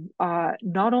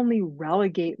not only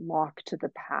relegate Locke to the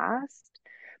past,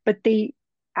 but they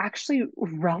actually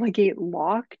relegate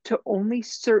Locke to only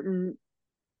certain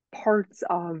parts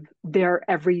of their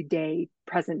everyday,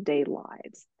 present day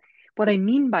lives. What I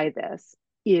mean by this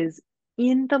is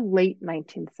in the late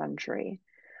 19th century,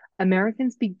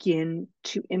 Americans begin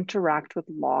to interact with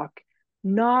Locke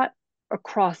not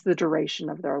across the duration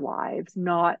of their lives,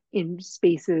 not in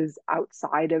spaces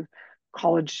outside of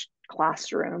college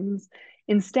classrooms.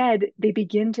 Instead, they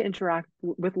begin to interact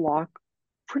with Locke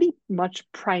pretty much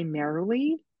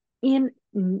primarily in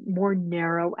more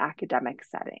narrow academic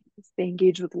settings. They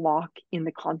engage with Locke in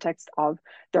the context of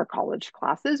their college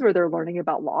classes, where they're learning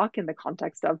about Locke in the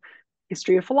context of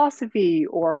history of philosophy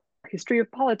or history of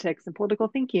politics and political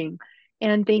thinking.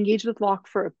 And they engage with Locke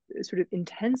for sort of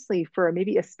intensely for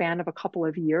maybe a span of a couple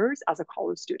of years as a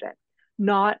college student,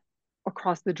 not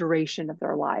across the duration of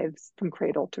their lives from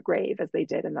cradle to grave as they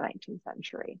did in the 19th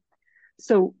century.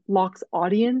 So Locke's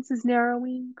audience is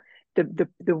narrowing.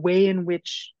 The way in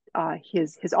which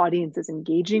his audience is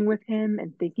engaging with him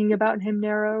and thinking about him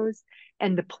narrows,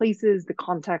 and the places, the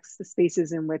contexts, the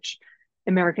spaces in which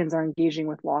Americans are engaging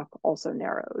with Locke also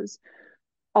narrows.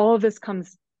 All of this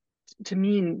comes to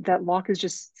mean that Locke is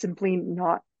just simply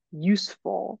not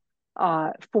useful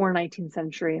for 19th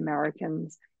century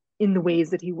Americans in the ways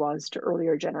that he was to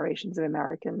earlier generations of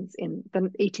Americans in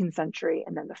the 18th century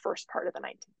and then the first part of the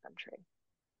 19th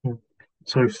century.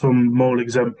 So from moral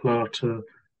exemplar to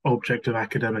object of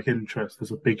academic interest,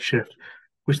 there's a big shift,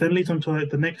 which then leads on to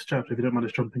the next chapter, if you don't mind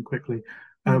us jumping quickly,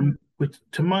 Mm-hmm. which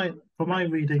for my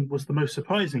reading was the most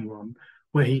surprising one,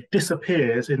 where he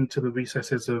disappears into the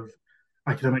recesses of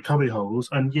academic cubbyholes,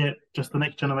 and yet just the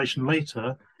next generation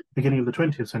later, beginning of the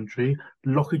 20th century,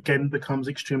 Locke again becomes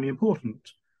extremely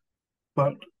important.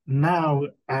 But now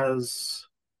as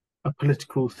a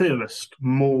political theorist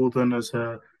more than as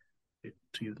a,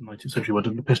 to use the 19th century word,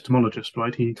 an epistemologist,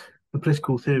 right? The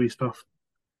political theory stuff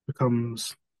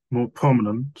becomes more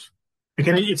prominent.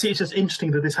 Again, it's just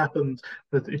interesting that this happens,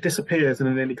 that it disappears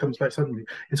and then it comes back suddenly.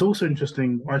 It's also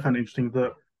interesting, I found it interesting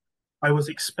that I was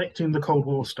expecting the Cold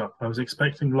War stuff. I was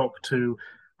expecting Locke to,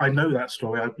 I know that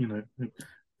story,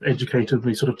 educated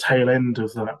the sort of tail end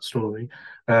of that story.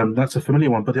 That's a familiar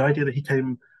one, but the idea that he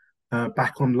came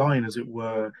back online, as it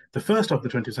were, the first half of the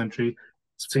 20th century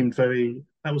seemed very,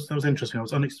 that was interesting.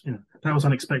 That was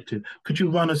unexpected. Could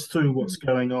you run us through what's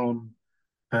going on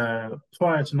prior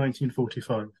to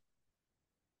 1945?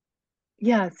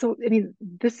 Yeah, so I mean,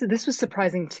 this was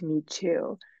surprising to me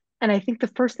too. And I think the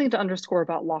first thing to underscore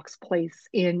about Locke's place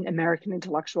in American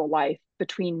intellectual life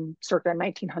between circa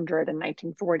 1900 and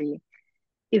 1940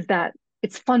 is that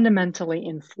it's fundamentally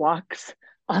in flux,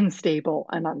 unstable,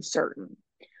 and uncertain.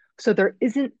 So there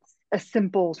isn't a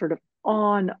simple sort of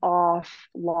on, off,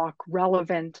 Locke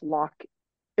relevant, Locke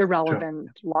Sure.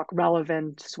 irrelevant, Locke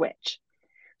relevant switch.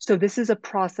 So this is a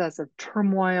process of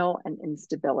turmoil and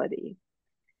instability.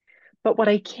 But what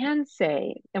I can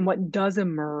say, and what does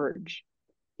emerge,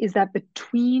 is that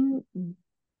between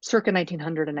circa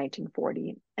 1900 and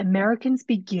 1940, Americans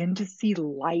begin to see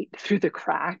light through the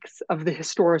cracks of the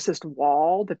historicist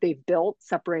wall that they've built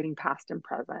separating past and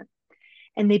present.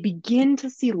 And they begin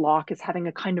to see Locke as having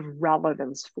a kind of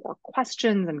relevance for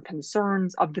questions and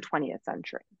concerns of the 20th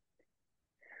century.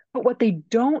 But what they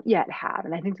don't yet have,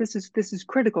 and I think this is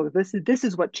critical, this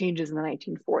is what changes in the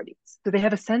 1940s. So they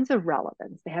have a sense of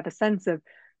relevance. They have a sense of,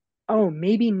 oh,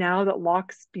 maybe now that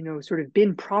Locke's, sort of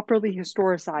been properly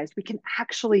historicized, we can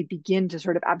actually begin to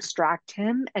sort of abstract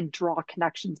him and draw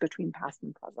connections between past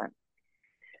and present.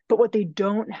 But what they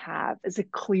don't have is a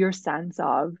clear sense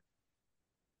of,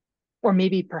 or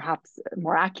maybe perhaps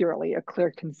more accurately, a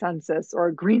clear consensus or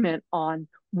agreement on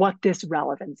what this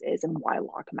relevance is and why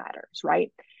Locke matters,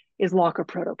 right? Is Locke a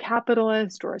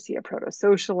proto-capitalist or is he a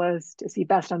proto-socialist? Is he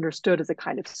best understood as a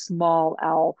kind of small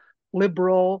L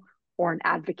liberal or an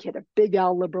advocate of big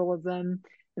L liberalism,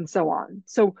 and so on?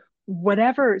 So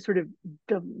whatever sort of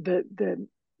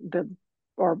the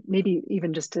or maybe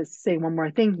even just to say one more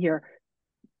thing here,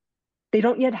 they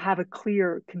don't yet have a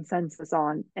clear consensus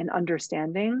on an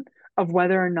understanding of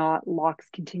whether or not Locke's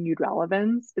continued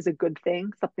relevance is a good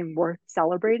thing, something worth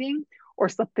celebrating, or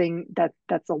something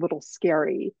that's a little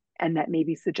scary and that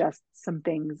maybe suggests some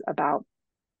things about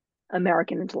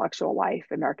American intellectual life,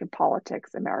 American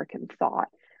politics, American thought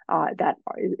that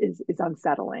is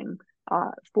unsettling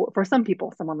for some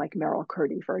people, someone like Merrill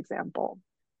Curti, for example.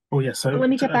 Oh, yes. But So, let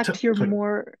me get back to your sorry.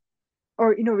 more,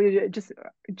 or just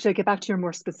to get back to your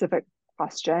more specific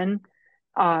question,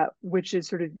 which is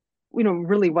sort of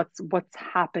really what's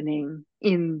happening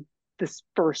in this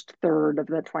first third of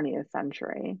the 20th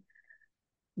century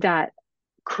that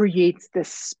creates this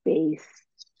space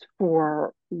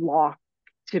for Locke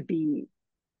to be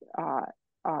uh,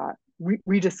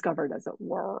 rediscovered, as it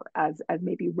were, as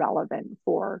maybe relevant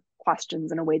for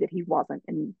questions in a way that he wasn't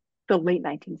in the late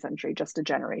 19th century, just a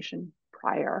generation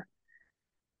prior.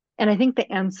 And I think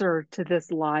the answer to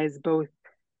this lies both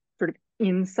sort of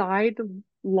inside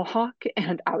Locke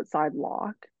and outside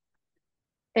Locke.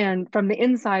 And from the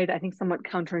inside, I think somewhat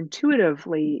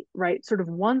counterintuitively, right, sort of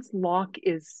once Locke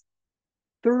is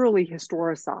thoroughly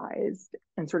historicized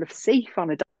and sort of safe on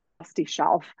a dusty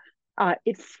shelf,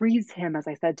 it frees him, as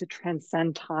I said, to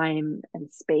transcend time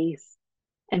and space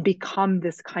and become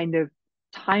this kind of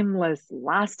timeless,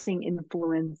 lasting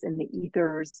influence in the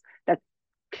ethers that's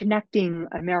connecting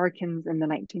Americans in the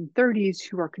 1930s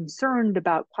who are concerned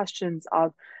about questions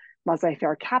of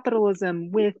laissez-faire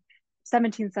capitalism with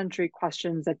 17th century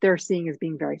questions that they're seeing as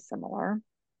being very similar.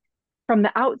 From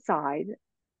the outside,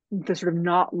 the sort of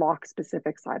not Locke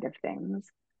specific side of things,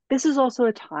 this is also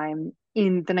a time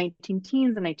in the 19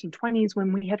 teens and 1920s,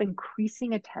 when we have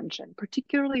increasing attention,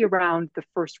 particularly around the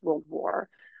First World War,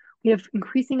 we have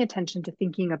increasing attention to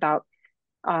thinking about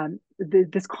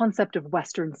this concept of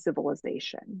Western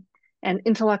civilization and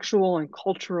intellectual and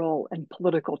cultural and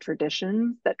political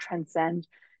traditions that transcend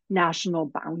national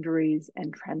boundaries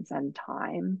and transcend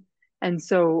time. And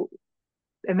so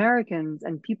Americans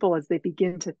and people, as they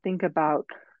begin to think about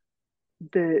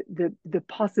the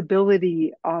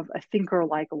possibility of a thinker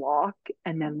like Locke,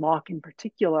 and then Locke in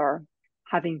particular,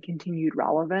 having continued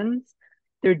relevance,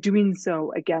 they're doing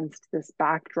so against this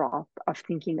backdrop of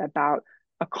thinking about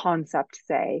a concept,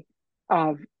 say,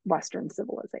 of Western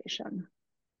civilization.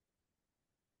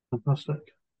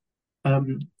 Fantastic.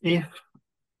 If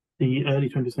the early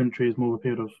 20th century is more a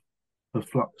period of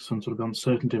flux and sort of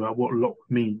uncertainty about what Locke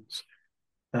means,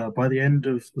 by the end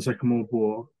of the Second World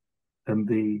War and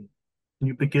the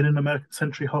you begin an American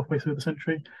century halfway through the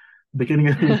century, beginning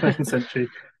of the American century,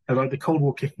 and like the Cold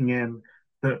War kicking in,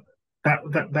 that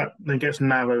then gets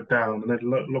narrowed down, and then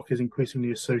Locke is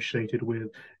increasingly associated with,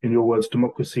 in your words,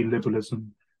 democracy,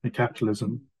 liberalism, and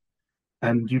capitalism.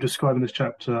 And you describe in this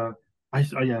chapter, I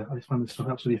find this stuff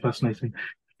absolutely fascinating.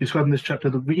 You describe in this chapter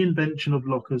the reinvention of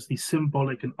Locke as the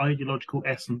symbolic and ideological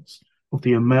essence of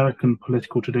the American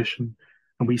political tradition.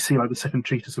 And we see like the second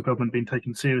treatise of government being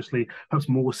taken seriously, perhaps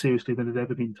more seriously than it had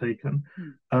ever been taken.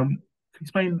 Can you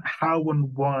explain how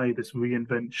and why this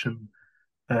reinvention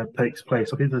takes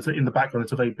place? I think there's, in the background,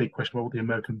 it's a very big question about what the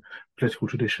American political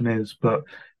tradition is. But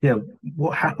yeah,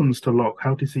 what happens to Locke?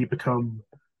 How does he become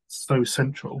so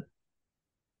central?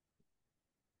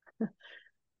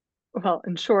 Well,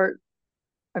 in short,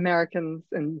 Americans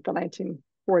in the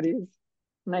 1940s,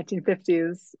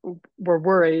 1950s were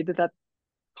worried that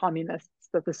communists,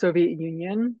 that the Soviet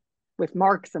Union, with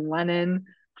Marx and Lenin,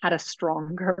 had a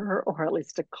stronger or at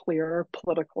least a clearer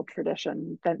political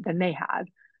tradition than they had.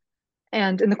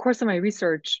 And in the course of my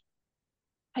research,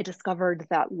 I discovered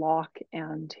that Locke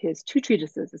and his two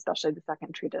treatises, especially the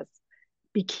second treatise,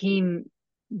 became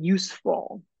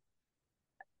useful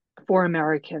for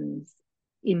Americans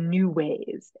in new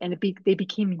ways. And they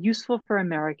became useful for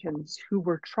Americans who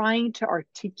were trying to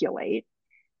articulate,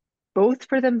 both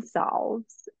for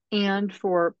themselves and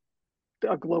for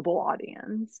a global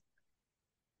audience,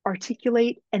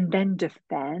 articulate and then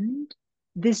defend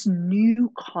this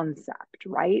new concept,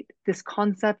 right? This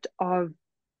concept of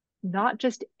not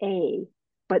just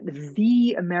but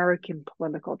the American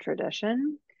political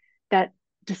tradition that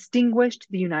distinguished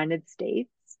the United States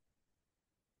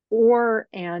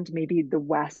and maybe the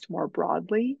West more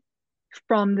broadly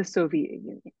from the Soviet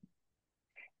Union.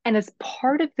 And as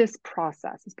part of this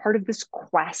process, as part of this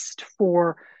quest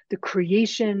for the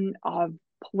creation of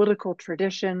political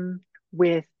tradition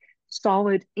with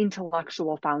solid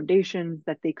intellectual foundations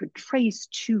that they could trace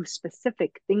to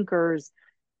specific thinkers,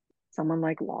 someone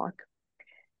like Locke,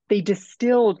 they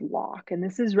distilled Locke, and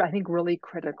this is, I think, really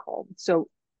critical. So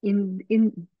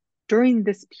during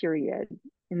this period,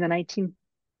 in the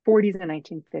 1940s and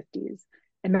 1950s,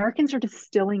 Americans are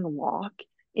distilling Locke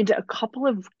into a couple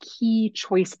of key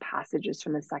choice passages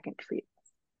from the second treatise.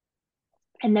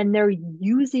 And then they're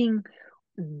using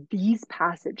these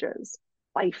passages,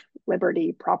 life,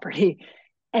 liberty, property,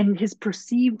 and his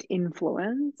perceived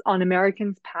influence on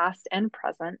Americans past and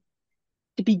present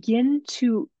to begin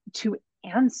to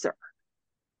answer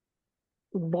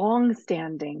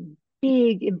long-standing,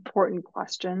 big, important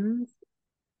questions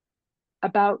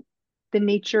about the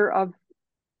nature of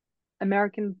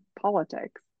American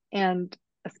politics, and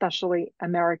especially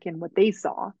American, what they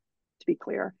saw, to be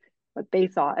clear, what they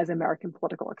saw as American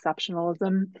political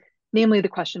exceptionalism, namely the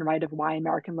question, right, of why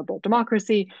American liberal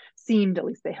democracy seemed, at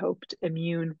least they hoped,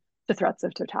 immune to threats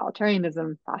of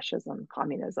totalitarianism, fascism,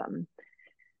 communism.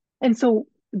 And so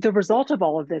the result of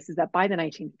all of this is that by the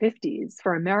 1950s,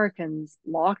 for Americans,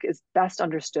 Locke is best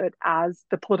understood as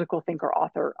the political thinker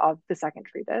author of the second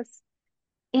treatise,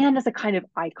 and as a kind of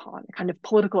icon, a kind of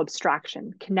political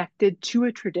abstraction connected to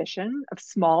a tradition of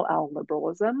small L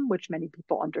liberalism, which many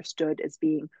people understood as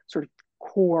being sort of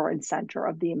core and center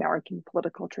of the American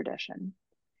political tradition.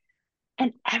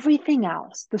 And everything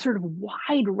else, the sort of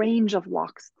wide range of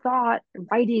Locke's thought,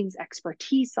 writings,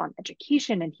 expertise on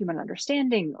education and human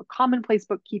understanding, commonplace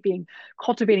bookkeeping,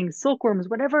 cultivating silkworms,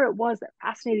 whatever it was that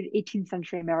fascinated 18th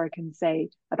century Americans, say,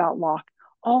 about Locke,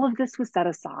 all of this was set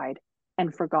aside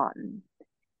and forgotten.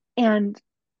 And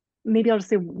maybe I'll just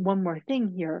say one more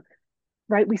thing here,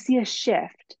 right? We see a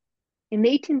shift. In the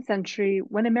 18th century,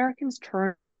 when Americans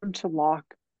turned to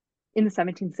Locke in the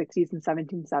 1760s and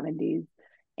 1770s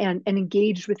and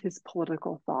engaged with his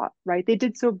political thought, right? They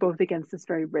did so both against this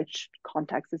very rich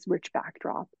context, this rich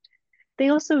backdrop. they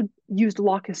also used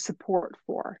Locke as support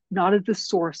for, not as the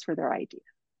source for their ideas.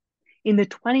 In the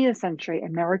 20th century,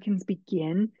 Americans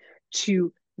begin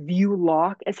to view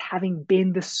Locke as having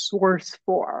been the source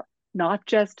for, not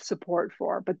just support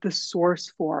for, but the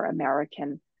source for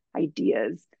American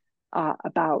ideas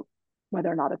about whether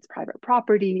or not it's private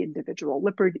property, individual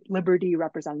liberty,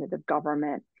 representative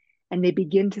government. And they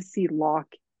begin to see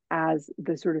Locke as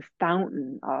the sort of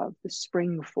fountain of the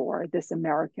spring for this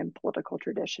American political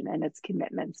tradition and its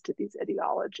commitments to these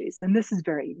ideologies. And this is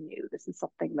very new. This is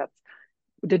something that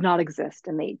did not exist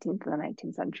in the 18th and the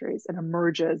 19th centuries and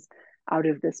emerges out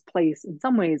of this place in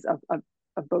some ways of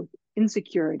both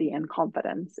insecurity and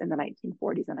confidence in the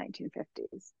 1940s and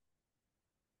 1950s.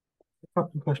 A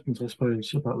couple of questions, I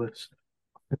suppose, about this.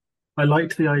 I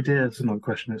liked the idea, it's not a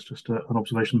question, it's just an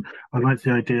observation. I liked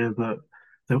the idea that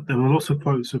there were lots of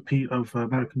quotes of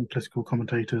American political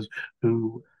commentators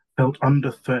who felt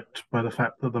under threat by the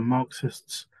fact that the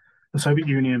Marxists, the Soviet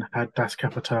Union had Das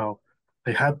Kapital.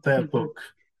 They had their book,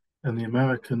 and the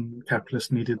American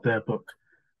capitalists needed their book.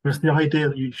 Whereas the idea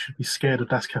that you should be scared of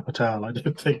Das Kapital, I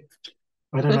don't think,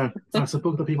 I don't know. That's a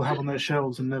book that people have on their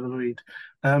shelves and never read.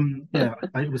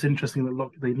 It was interesting that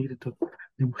Locke, they needed to,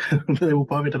 they were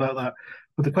worried about that.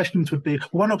 But the questions would be,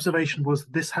 one observation was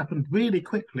this happened really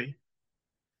quickly.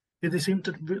 They seemed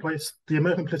to realize the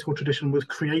American political tradition was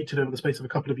created over the space of a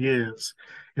couple of years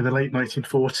in the late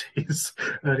 1940s,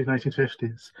 early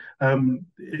 1950s.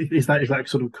 Is that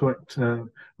sort of correct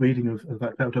reading of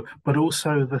that? But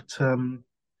also that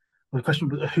the question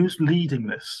was who's leading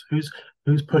this? Who's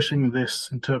pushing this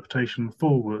interpretation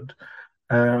forward?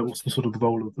 What's the sort of the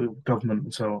role of the government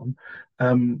and so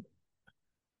on?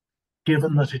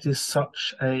 Given that it is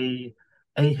such a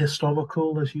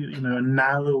ahistorical, as you know, a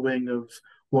narrowing of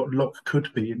what Locke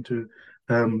could be into,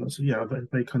 a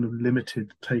very kind of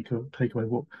limited takeaway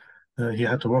what he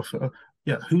had to offer.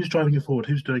 Yeah, who's driving it forward?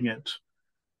 Who's doing it?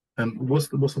 And what's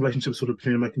the relationship sort of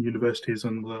between American universities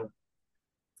and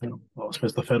I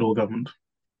suppose the federal government?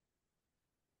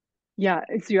 Yeah,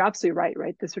 so you're absolutely right,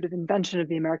 right? The sort of invention of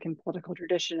the American political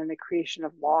tradition and the creation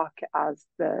of Locke as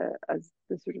the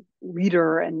sort of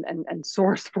leader and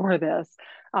source for this.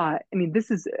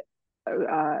 This is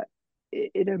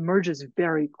it emerges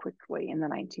very quickly in the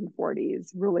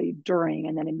 1940s, really during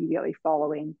and then immediately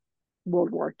following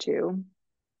World War II.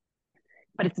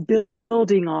 But it's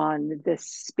building on this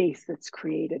space that's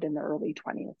created in the early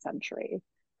 20th century.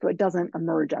 So it doesn't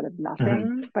emerge out of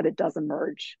nothing, but it does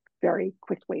emerge very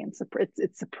quickly. And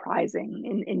it's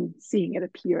surprising in seeing it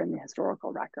appear in the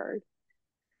historical record.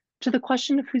 To the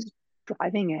question of who's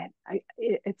driving it,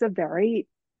 it's a very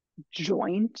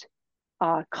joint,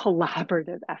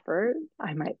 collaborative effort,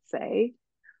 I might say,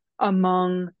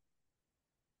 among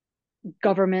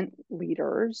government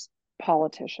leaders,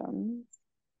 politicians,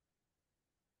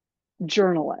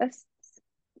 journalists,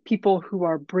 people who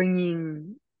are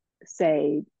bringing,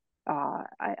 say,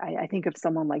 I think of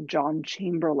someone like John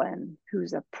Chamberlain,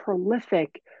 who's a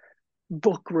prolific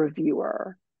book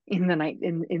reviewer in the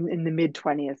mid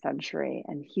 20th century,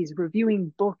 and he's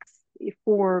reviewing books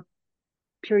for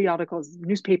periodicals,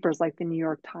 newspapers like the New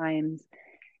York Times,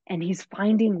 and he's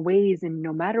finding ways, in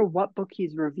no matter what book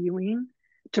he's reviewing,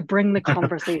 to bring the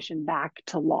conversation back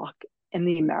to Locke and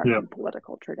the American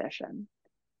political tradition.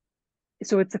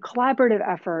 So it's a collaborative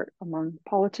effort among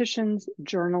politicians,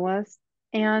 journalists,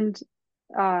 and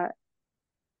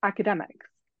academics,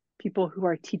 people who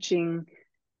are teaching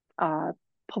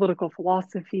political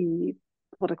philosophy,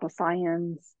 political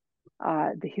science,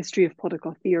 the history of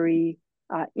political theory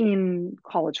in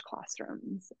college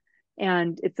classrooms.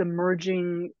 And it's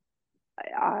emerging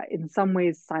in some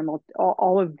ways,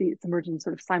 all of these emerging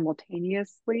sort of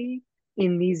simultaneously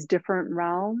in these different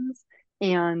realms.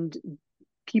 And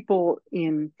people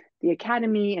in the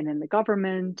academy and in the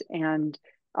government and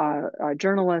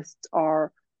journalists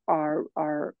are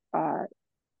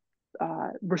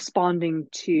responding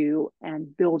to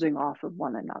and building off of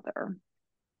one another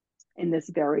in this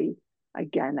very,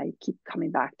 again, I keep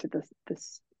coming back to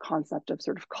this concept of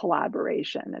sort of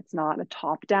collaboration. It's not a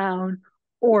top down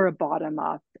or a bottom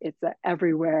up. It's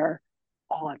everywhere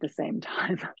all at the same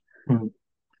time.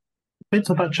 Bits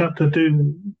of that chapter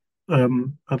do at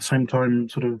the same time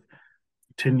sort of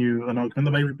continue an argument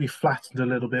that may be flattened a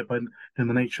little bit by in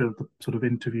the nature of the sort of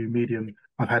interview medium.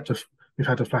 We've had to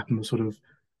flatten the sort of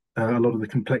a lot of the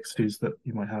complexities that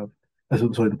you might have, as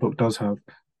the book does have.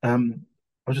 I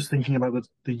was just thinking about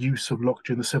the use of Locke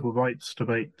during the civil rights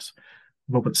debates.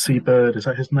 Robert C. Byrd, is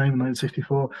that his name,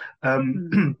 1964? I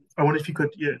wonder if you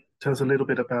could tell us a little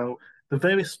bit about the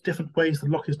various different ways that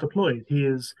Locke is deployed.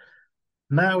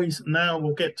 Now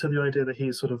we'll get to the idea that he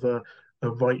is sort of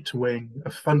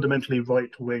a fundamentally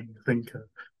right-wing thinker.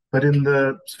 But in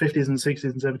the 50s and 60s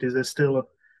and 70s,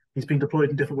 he's been deployed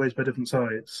in different ways by different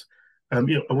sides. I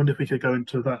wonder if we could go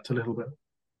into that a little bit.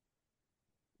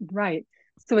 Right.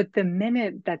 So at the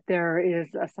minute that there is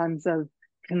a sense of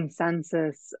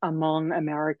consensus among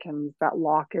Americans that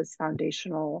Locke is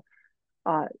foundational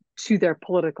uh, to their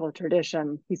political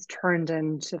tradition, he's turned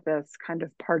into this kind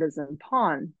of partisan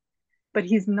pawn. But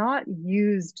he's not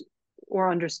used or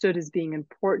understood as being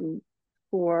important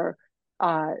for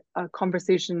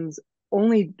conversations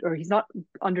only, or he's not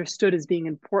understood as being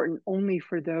important only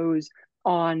for those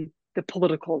on the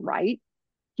political right.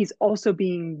 He's also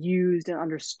being used and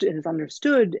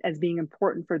understood as being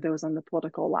important for those on the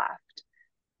political left.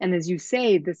 And as you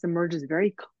say, this emerges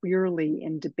very clearly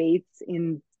in debates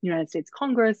in the United States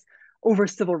Congress over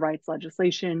civil rights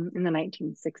legislation in the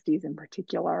 1960s in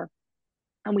particular.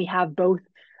 And we have both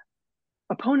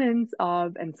opponents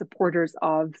of and supporters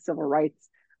of civil rights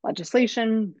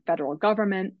legislation, federal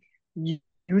government,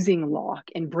 using Locke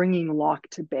and bringing Locke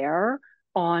to bear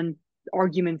on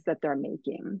arguments that they're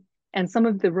making. And some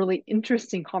of the really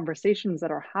interesting conversations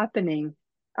that are happening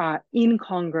in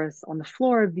Congress on the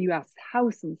floor of the US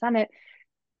House and Senate,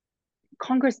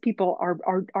 Congress people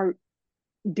are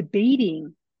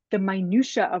debating the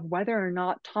minutia of whether or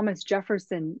not Thomas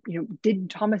Jefferson, did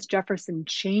Thomas Jefferson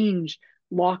change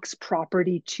Locke's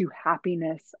property to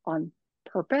happiness on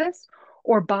purpose?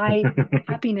 Or by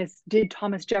happiness, did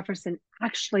Thomas Jefferson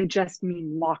actually just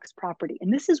mean Locke's property?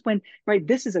 And this is when, right,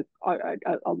 this is a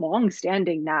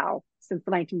long-standing now, since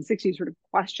the 1960s, sort of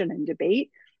question and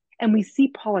debate. And we see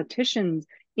politicians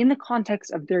in the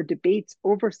context of their debates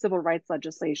over civil rights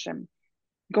legislation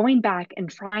going back and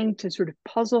trying to sort of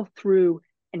puzzle through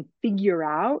and figure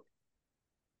out,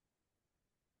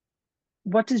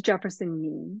 what does Jefferson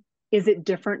mean? Is it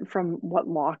different from what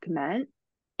Locke meant?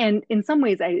 And in some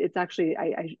ways,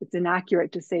 it's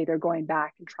inaccurate to say they're going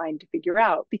back and trying to figure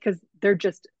out, because they're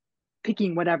just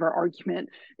picking whatever argument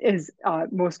is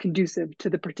most conducive to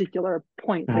the particular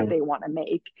point that they want to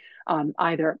make,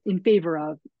 either in favor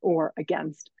of or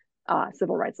against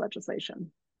civil rights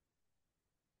legislation.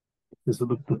 Is the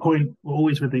point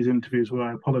always with these interviews where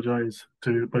I apologize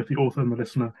to both the author and the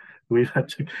listener. We've had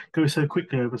to go so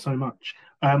quickly over so much.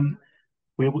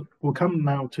 We'll come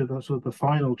now to the sort of the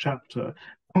final chapter.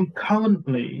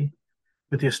 Concurrently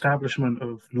with the establishment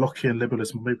of Lockean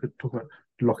liberalism, maybe we'll talk about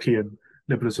Lockean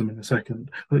liberalism in a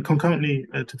second, but concurrently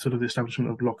to sort of the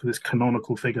establishment of Locke, this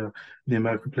canonical figure in the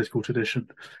American political tradition,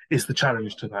 is the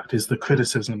challenge to that, is the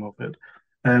criticism of it.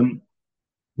 And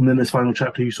then this final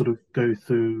chapter, you sort of go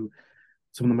through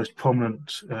some of the most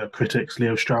prominent critics.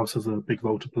 Leo Strauss has a big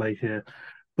role to play here,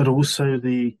 but also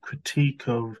the critique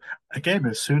of, again,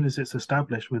 as soon as it's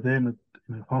established within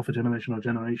half a generation or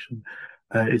generation,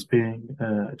 is being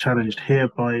challenged here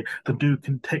by the new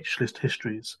contextualist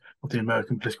histories of the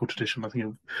American political tradition. I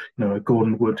think of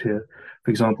Gordon Wood here,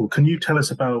 for example. Can you tell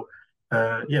us about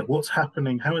what's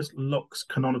happening? How is Locke's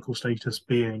canonical status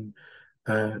being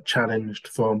challenged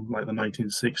from like the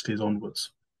 1960s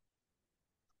onwards?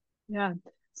 Yeah.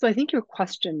 So I think your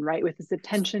question, right, with this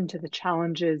attention to the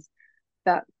challenges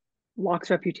that Locke's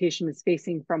reputation is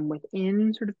facing from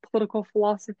within sort of political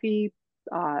philosophy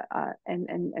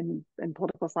and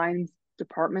political science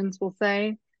departments, we'll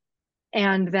say,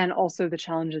 and then also the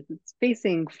challenges it's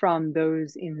facing from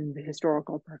those in the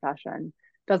historical profession,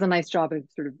 does a nice job of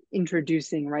sort of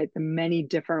introducing, right, the many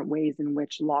different ways in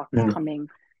which Locke's coming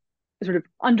sort of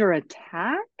under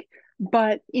attack,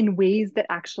 but in ways that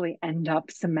actually end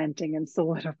up cementing and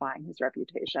solidifying his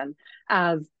reputation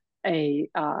as a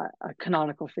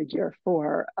canonical figure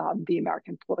for the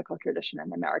American political tradition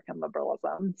and American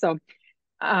liberalism. So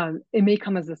it may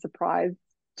come as a surprise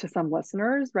to some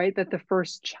listeners, right, that the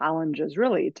first challenges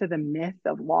really to the myth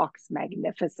of Locke's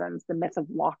magnificence, the myth of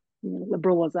Locke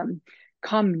liberalism,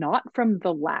 come not from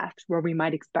the left, where we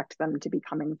might expect them to be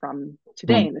coming from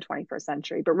today in the 21st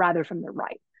century, but rather from the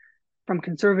right, from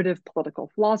conservative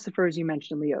political philosophers. You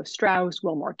mentioned Leo Strauss,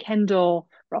 Wilmore Kendall,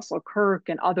 Russell Kirk,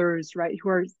 and others, right, who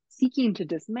are seeking to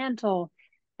dismantle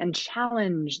and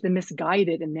challenge the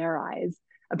misguided, in their eyes,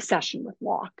 obsession with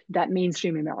Locke that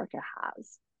mainstream America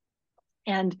has.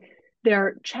 And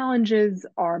their challenges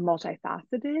are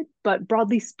multifaceted, but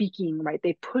broadly speaking, right,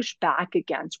 they push back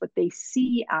against what they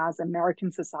see as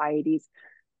American society's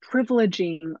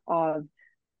privileging of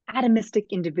atomistic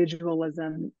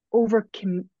individualism over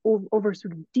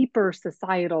sort of deeper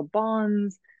societal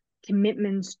bonds,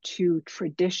 commitments to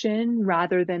tradition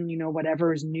rather than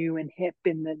whatever is new and hip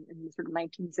in the sort of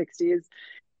 1960s.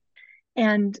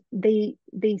 And they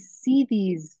see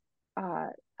these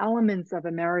elements of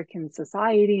American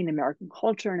society and American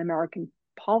culture and American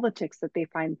politics that they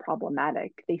find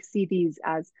problematic. They see these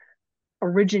as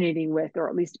originating with, or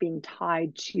at least being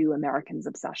tied to, Americans'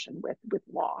 obsession with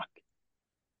Locke.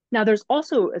 Now, there's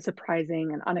also a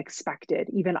surprising and unexpected,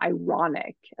 even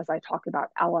ironic, as I talk about,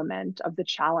 element of the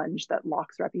challenge that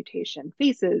Locke's reputation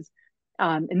faces,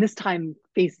 and this time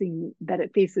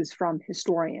it faces from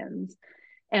historians.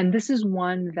 And this is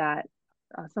one that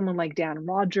someone like Dan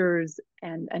Rogers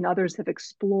and others have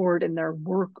explored in their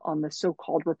work on the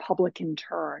so-called Republican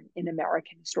turn in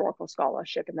American historical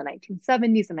scholarship in the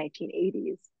 1970s and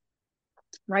 1980s,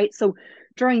 right? So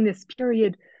during this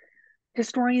period,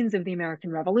 historians of the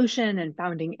American Revolution and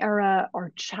founding era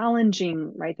are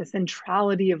challenging, right, the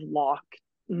centrality of Locke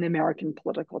in the American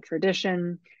political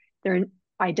tradition. They're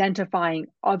identifying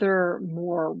other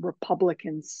more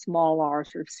Republican, smaller,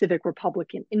 sort of civic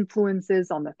Republican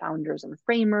influences on the founders and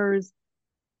framers.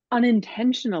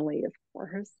 Unintentionally, of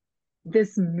course,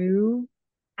 this move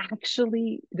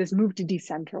this move to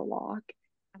decenter Locke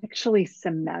actually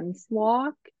cements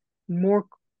Locke more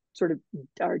sort of,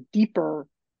 or deeper,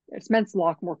 it cements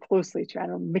Locke more closely to, I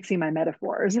don't know, mixing my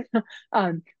metaphors,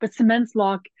 but cements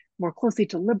Locke more closely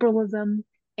to liberalism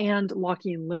and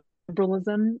Lockean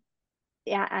liberalism,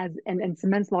 and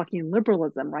cements Lockean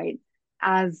liberalism, right,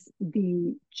 as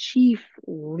the chief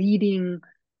leading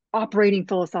operating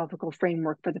philosophical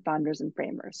framework for the founders and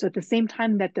framers. So at the same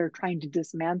time that they're trying to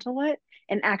dismantle it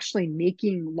and actually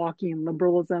making Lockean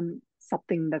liberalism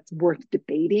something that's worth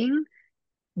debating,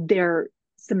 they're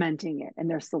cementing it and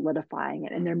they're solidifying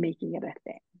it and they're making it a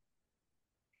thing.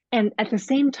 And at the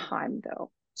same time,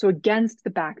 though, so against the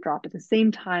backdrop, at the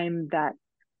same time that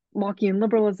Lockean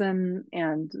liberalism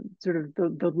and sort of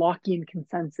the Lockean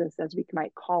consensus, as we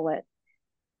might call it,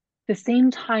 the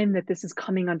same time that this is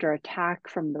coming under attack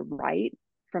from the right,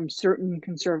 from certain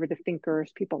conservative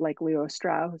thinkers, people like Leo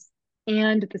Strauss,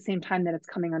 and at the same time that it's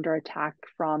coming under attack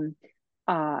from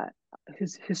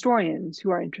historians who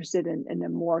are interested in a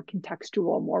more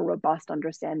contextual, more robust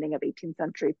understanding of 18th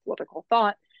century political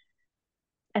thought,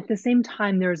 at the same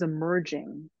time, there's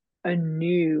emerging a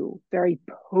new, very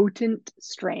potent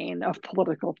strain of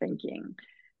political thinking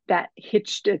that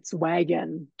hitched its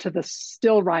wagon to the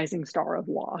still rising star of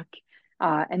Locke.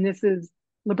 And this is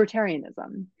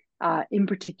libertarianism, in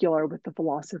particular with the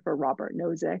philosopher Robert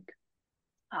Nozick.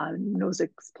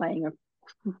 Nozick's playing a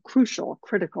crucial,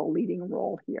 critical leading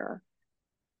role here.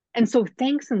 And so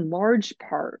thanks in large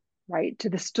part, right, to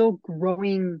the still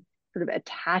growing sort of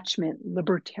attachment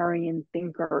libertarian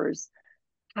thinkers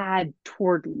had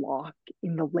toward Locke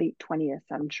in the late 20th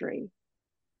century.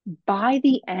 By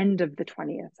the end of the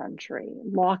 20th century,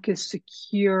 Locke is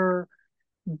secure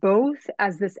both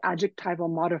as this adjectival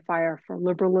modifier for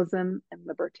liberalism and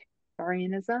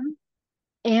libertarianism,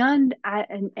 and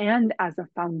as a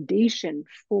foundation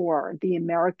for the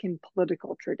American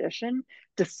political tradition,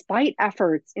 despite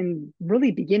efforts in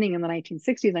really beginning in the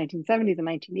 1960s, 1970s, and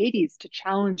 1980s to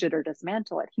challenge it or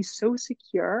dismantle it. He's so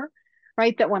secure,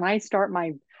 right, that when I start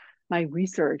my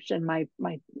research and my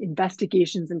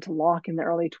investigations into Locke in the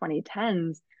early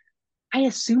 2010s, I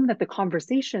assume that the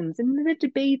conversations and the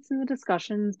debates and the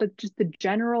discussions, but just the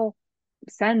general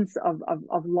sense of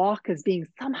Locke as being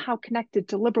somehow connected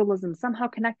to liberalism, somehow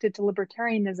connected to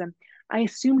libertarianism, I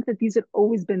assumed that these had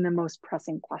always been the most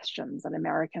pressing questions that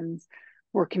Americans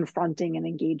were confronting and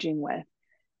engaging with.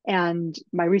 And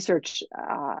my research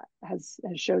has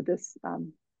showed this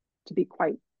to be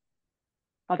quite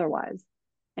otherwise,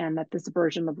 and that this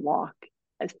version of Locke,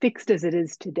 as fixed as it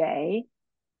is today,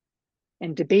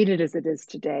 and debated as it is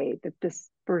today, that this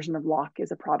version of Locke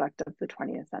is a product of the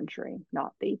 20th century,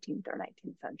 not the 18th or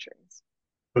 19th centuries.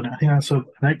 But I think that's an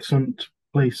excellent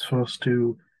place for us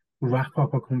to wrap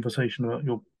up our conversation about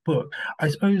your book. I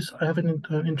suppose I have an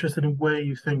interested in where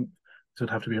you think, so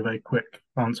it'd have to be a very quick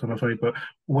answer, I'm afraid, but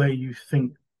where you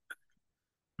think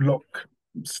Locke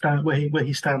where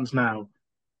he stands now,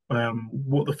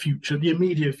 what the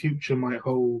immediate future might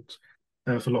hold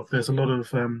for Locke. There's a lot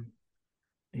of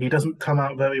he doesn't come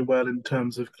out very well in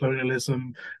terms of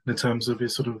colonialism, in terms of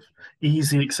his sort of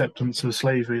easy acceptance of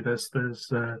slavery. There's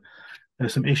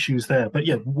some issues there. But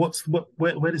yeah,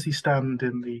 where does he stand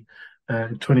in the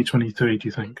 2023, do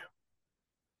you think?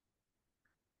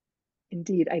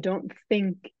 Indeed, I don't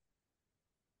think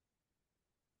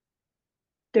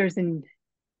there's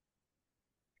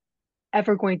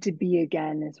ever going to be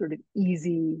again a sort of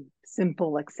easy,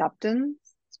 simple acceptance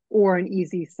or an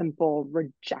easy, simple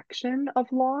rejection of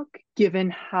Locke, given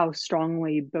how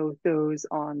strongly both those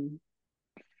on,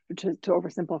 to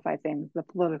oversimplify things, the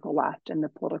political left and the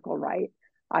political right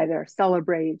either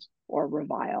celebrate or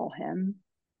revile him.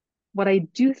 What I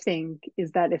do think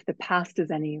is that if the past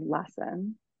is any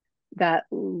lesson, that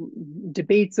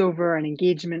debates over and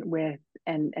engagement with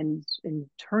and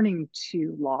turning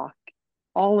to Locke,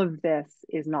 all of this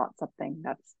is not something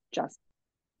that's just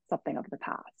something of the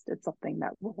past. It's something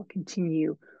that will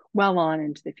continue well on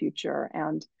into the future.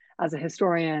 And as a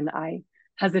historian, I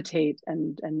hesitate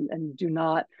and do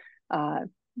not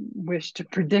wish to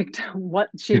predict what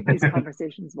shape these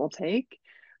conversations will take.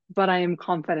 But I am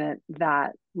confident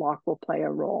that Locke will play a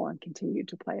role and continue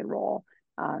to play a role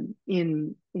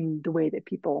in the way that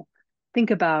people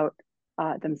think about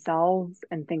themselves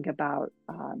and think about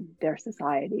their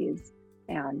societies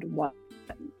and what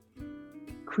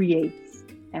creates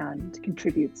and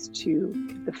contributes to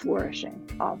the flourishing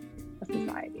of a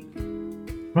society.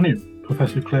 Brilliant.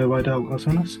 Professor Claire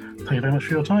Rydell-Arsenis, thank you very much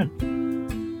for your time.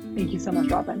 Thank you so much,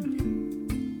 Robin.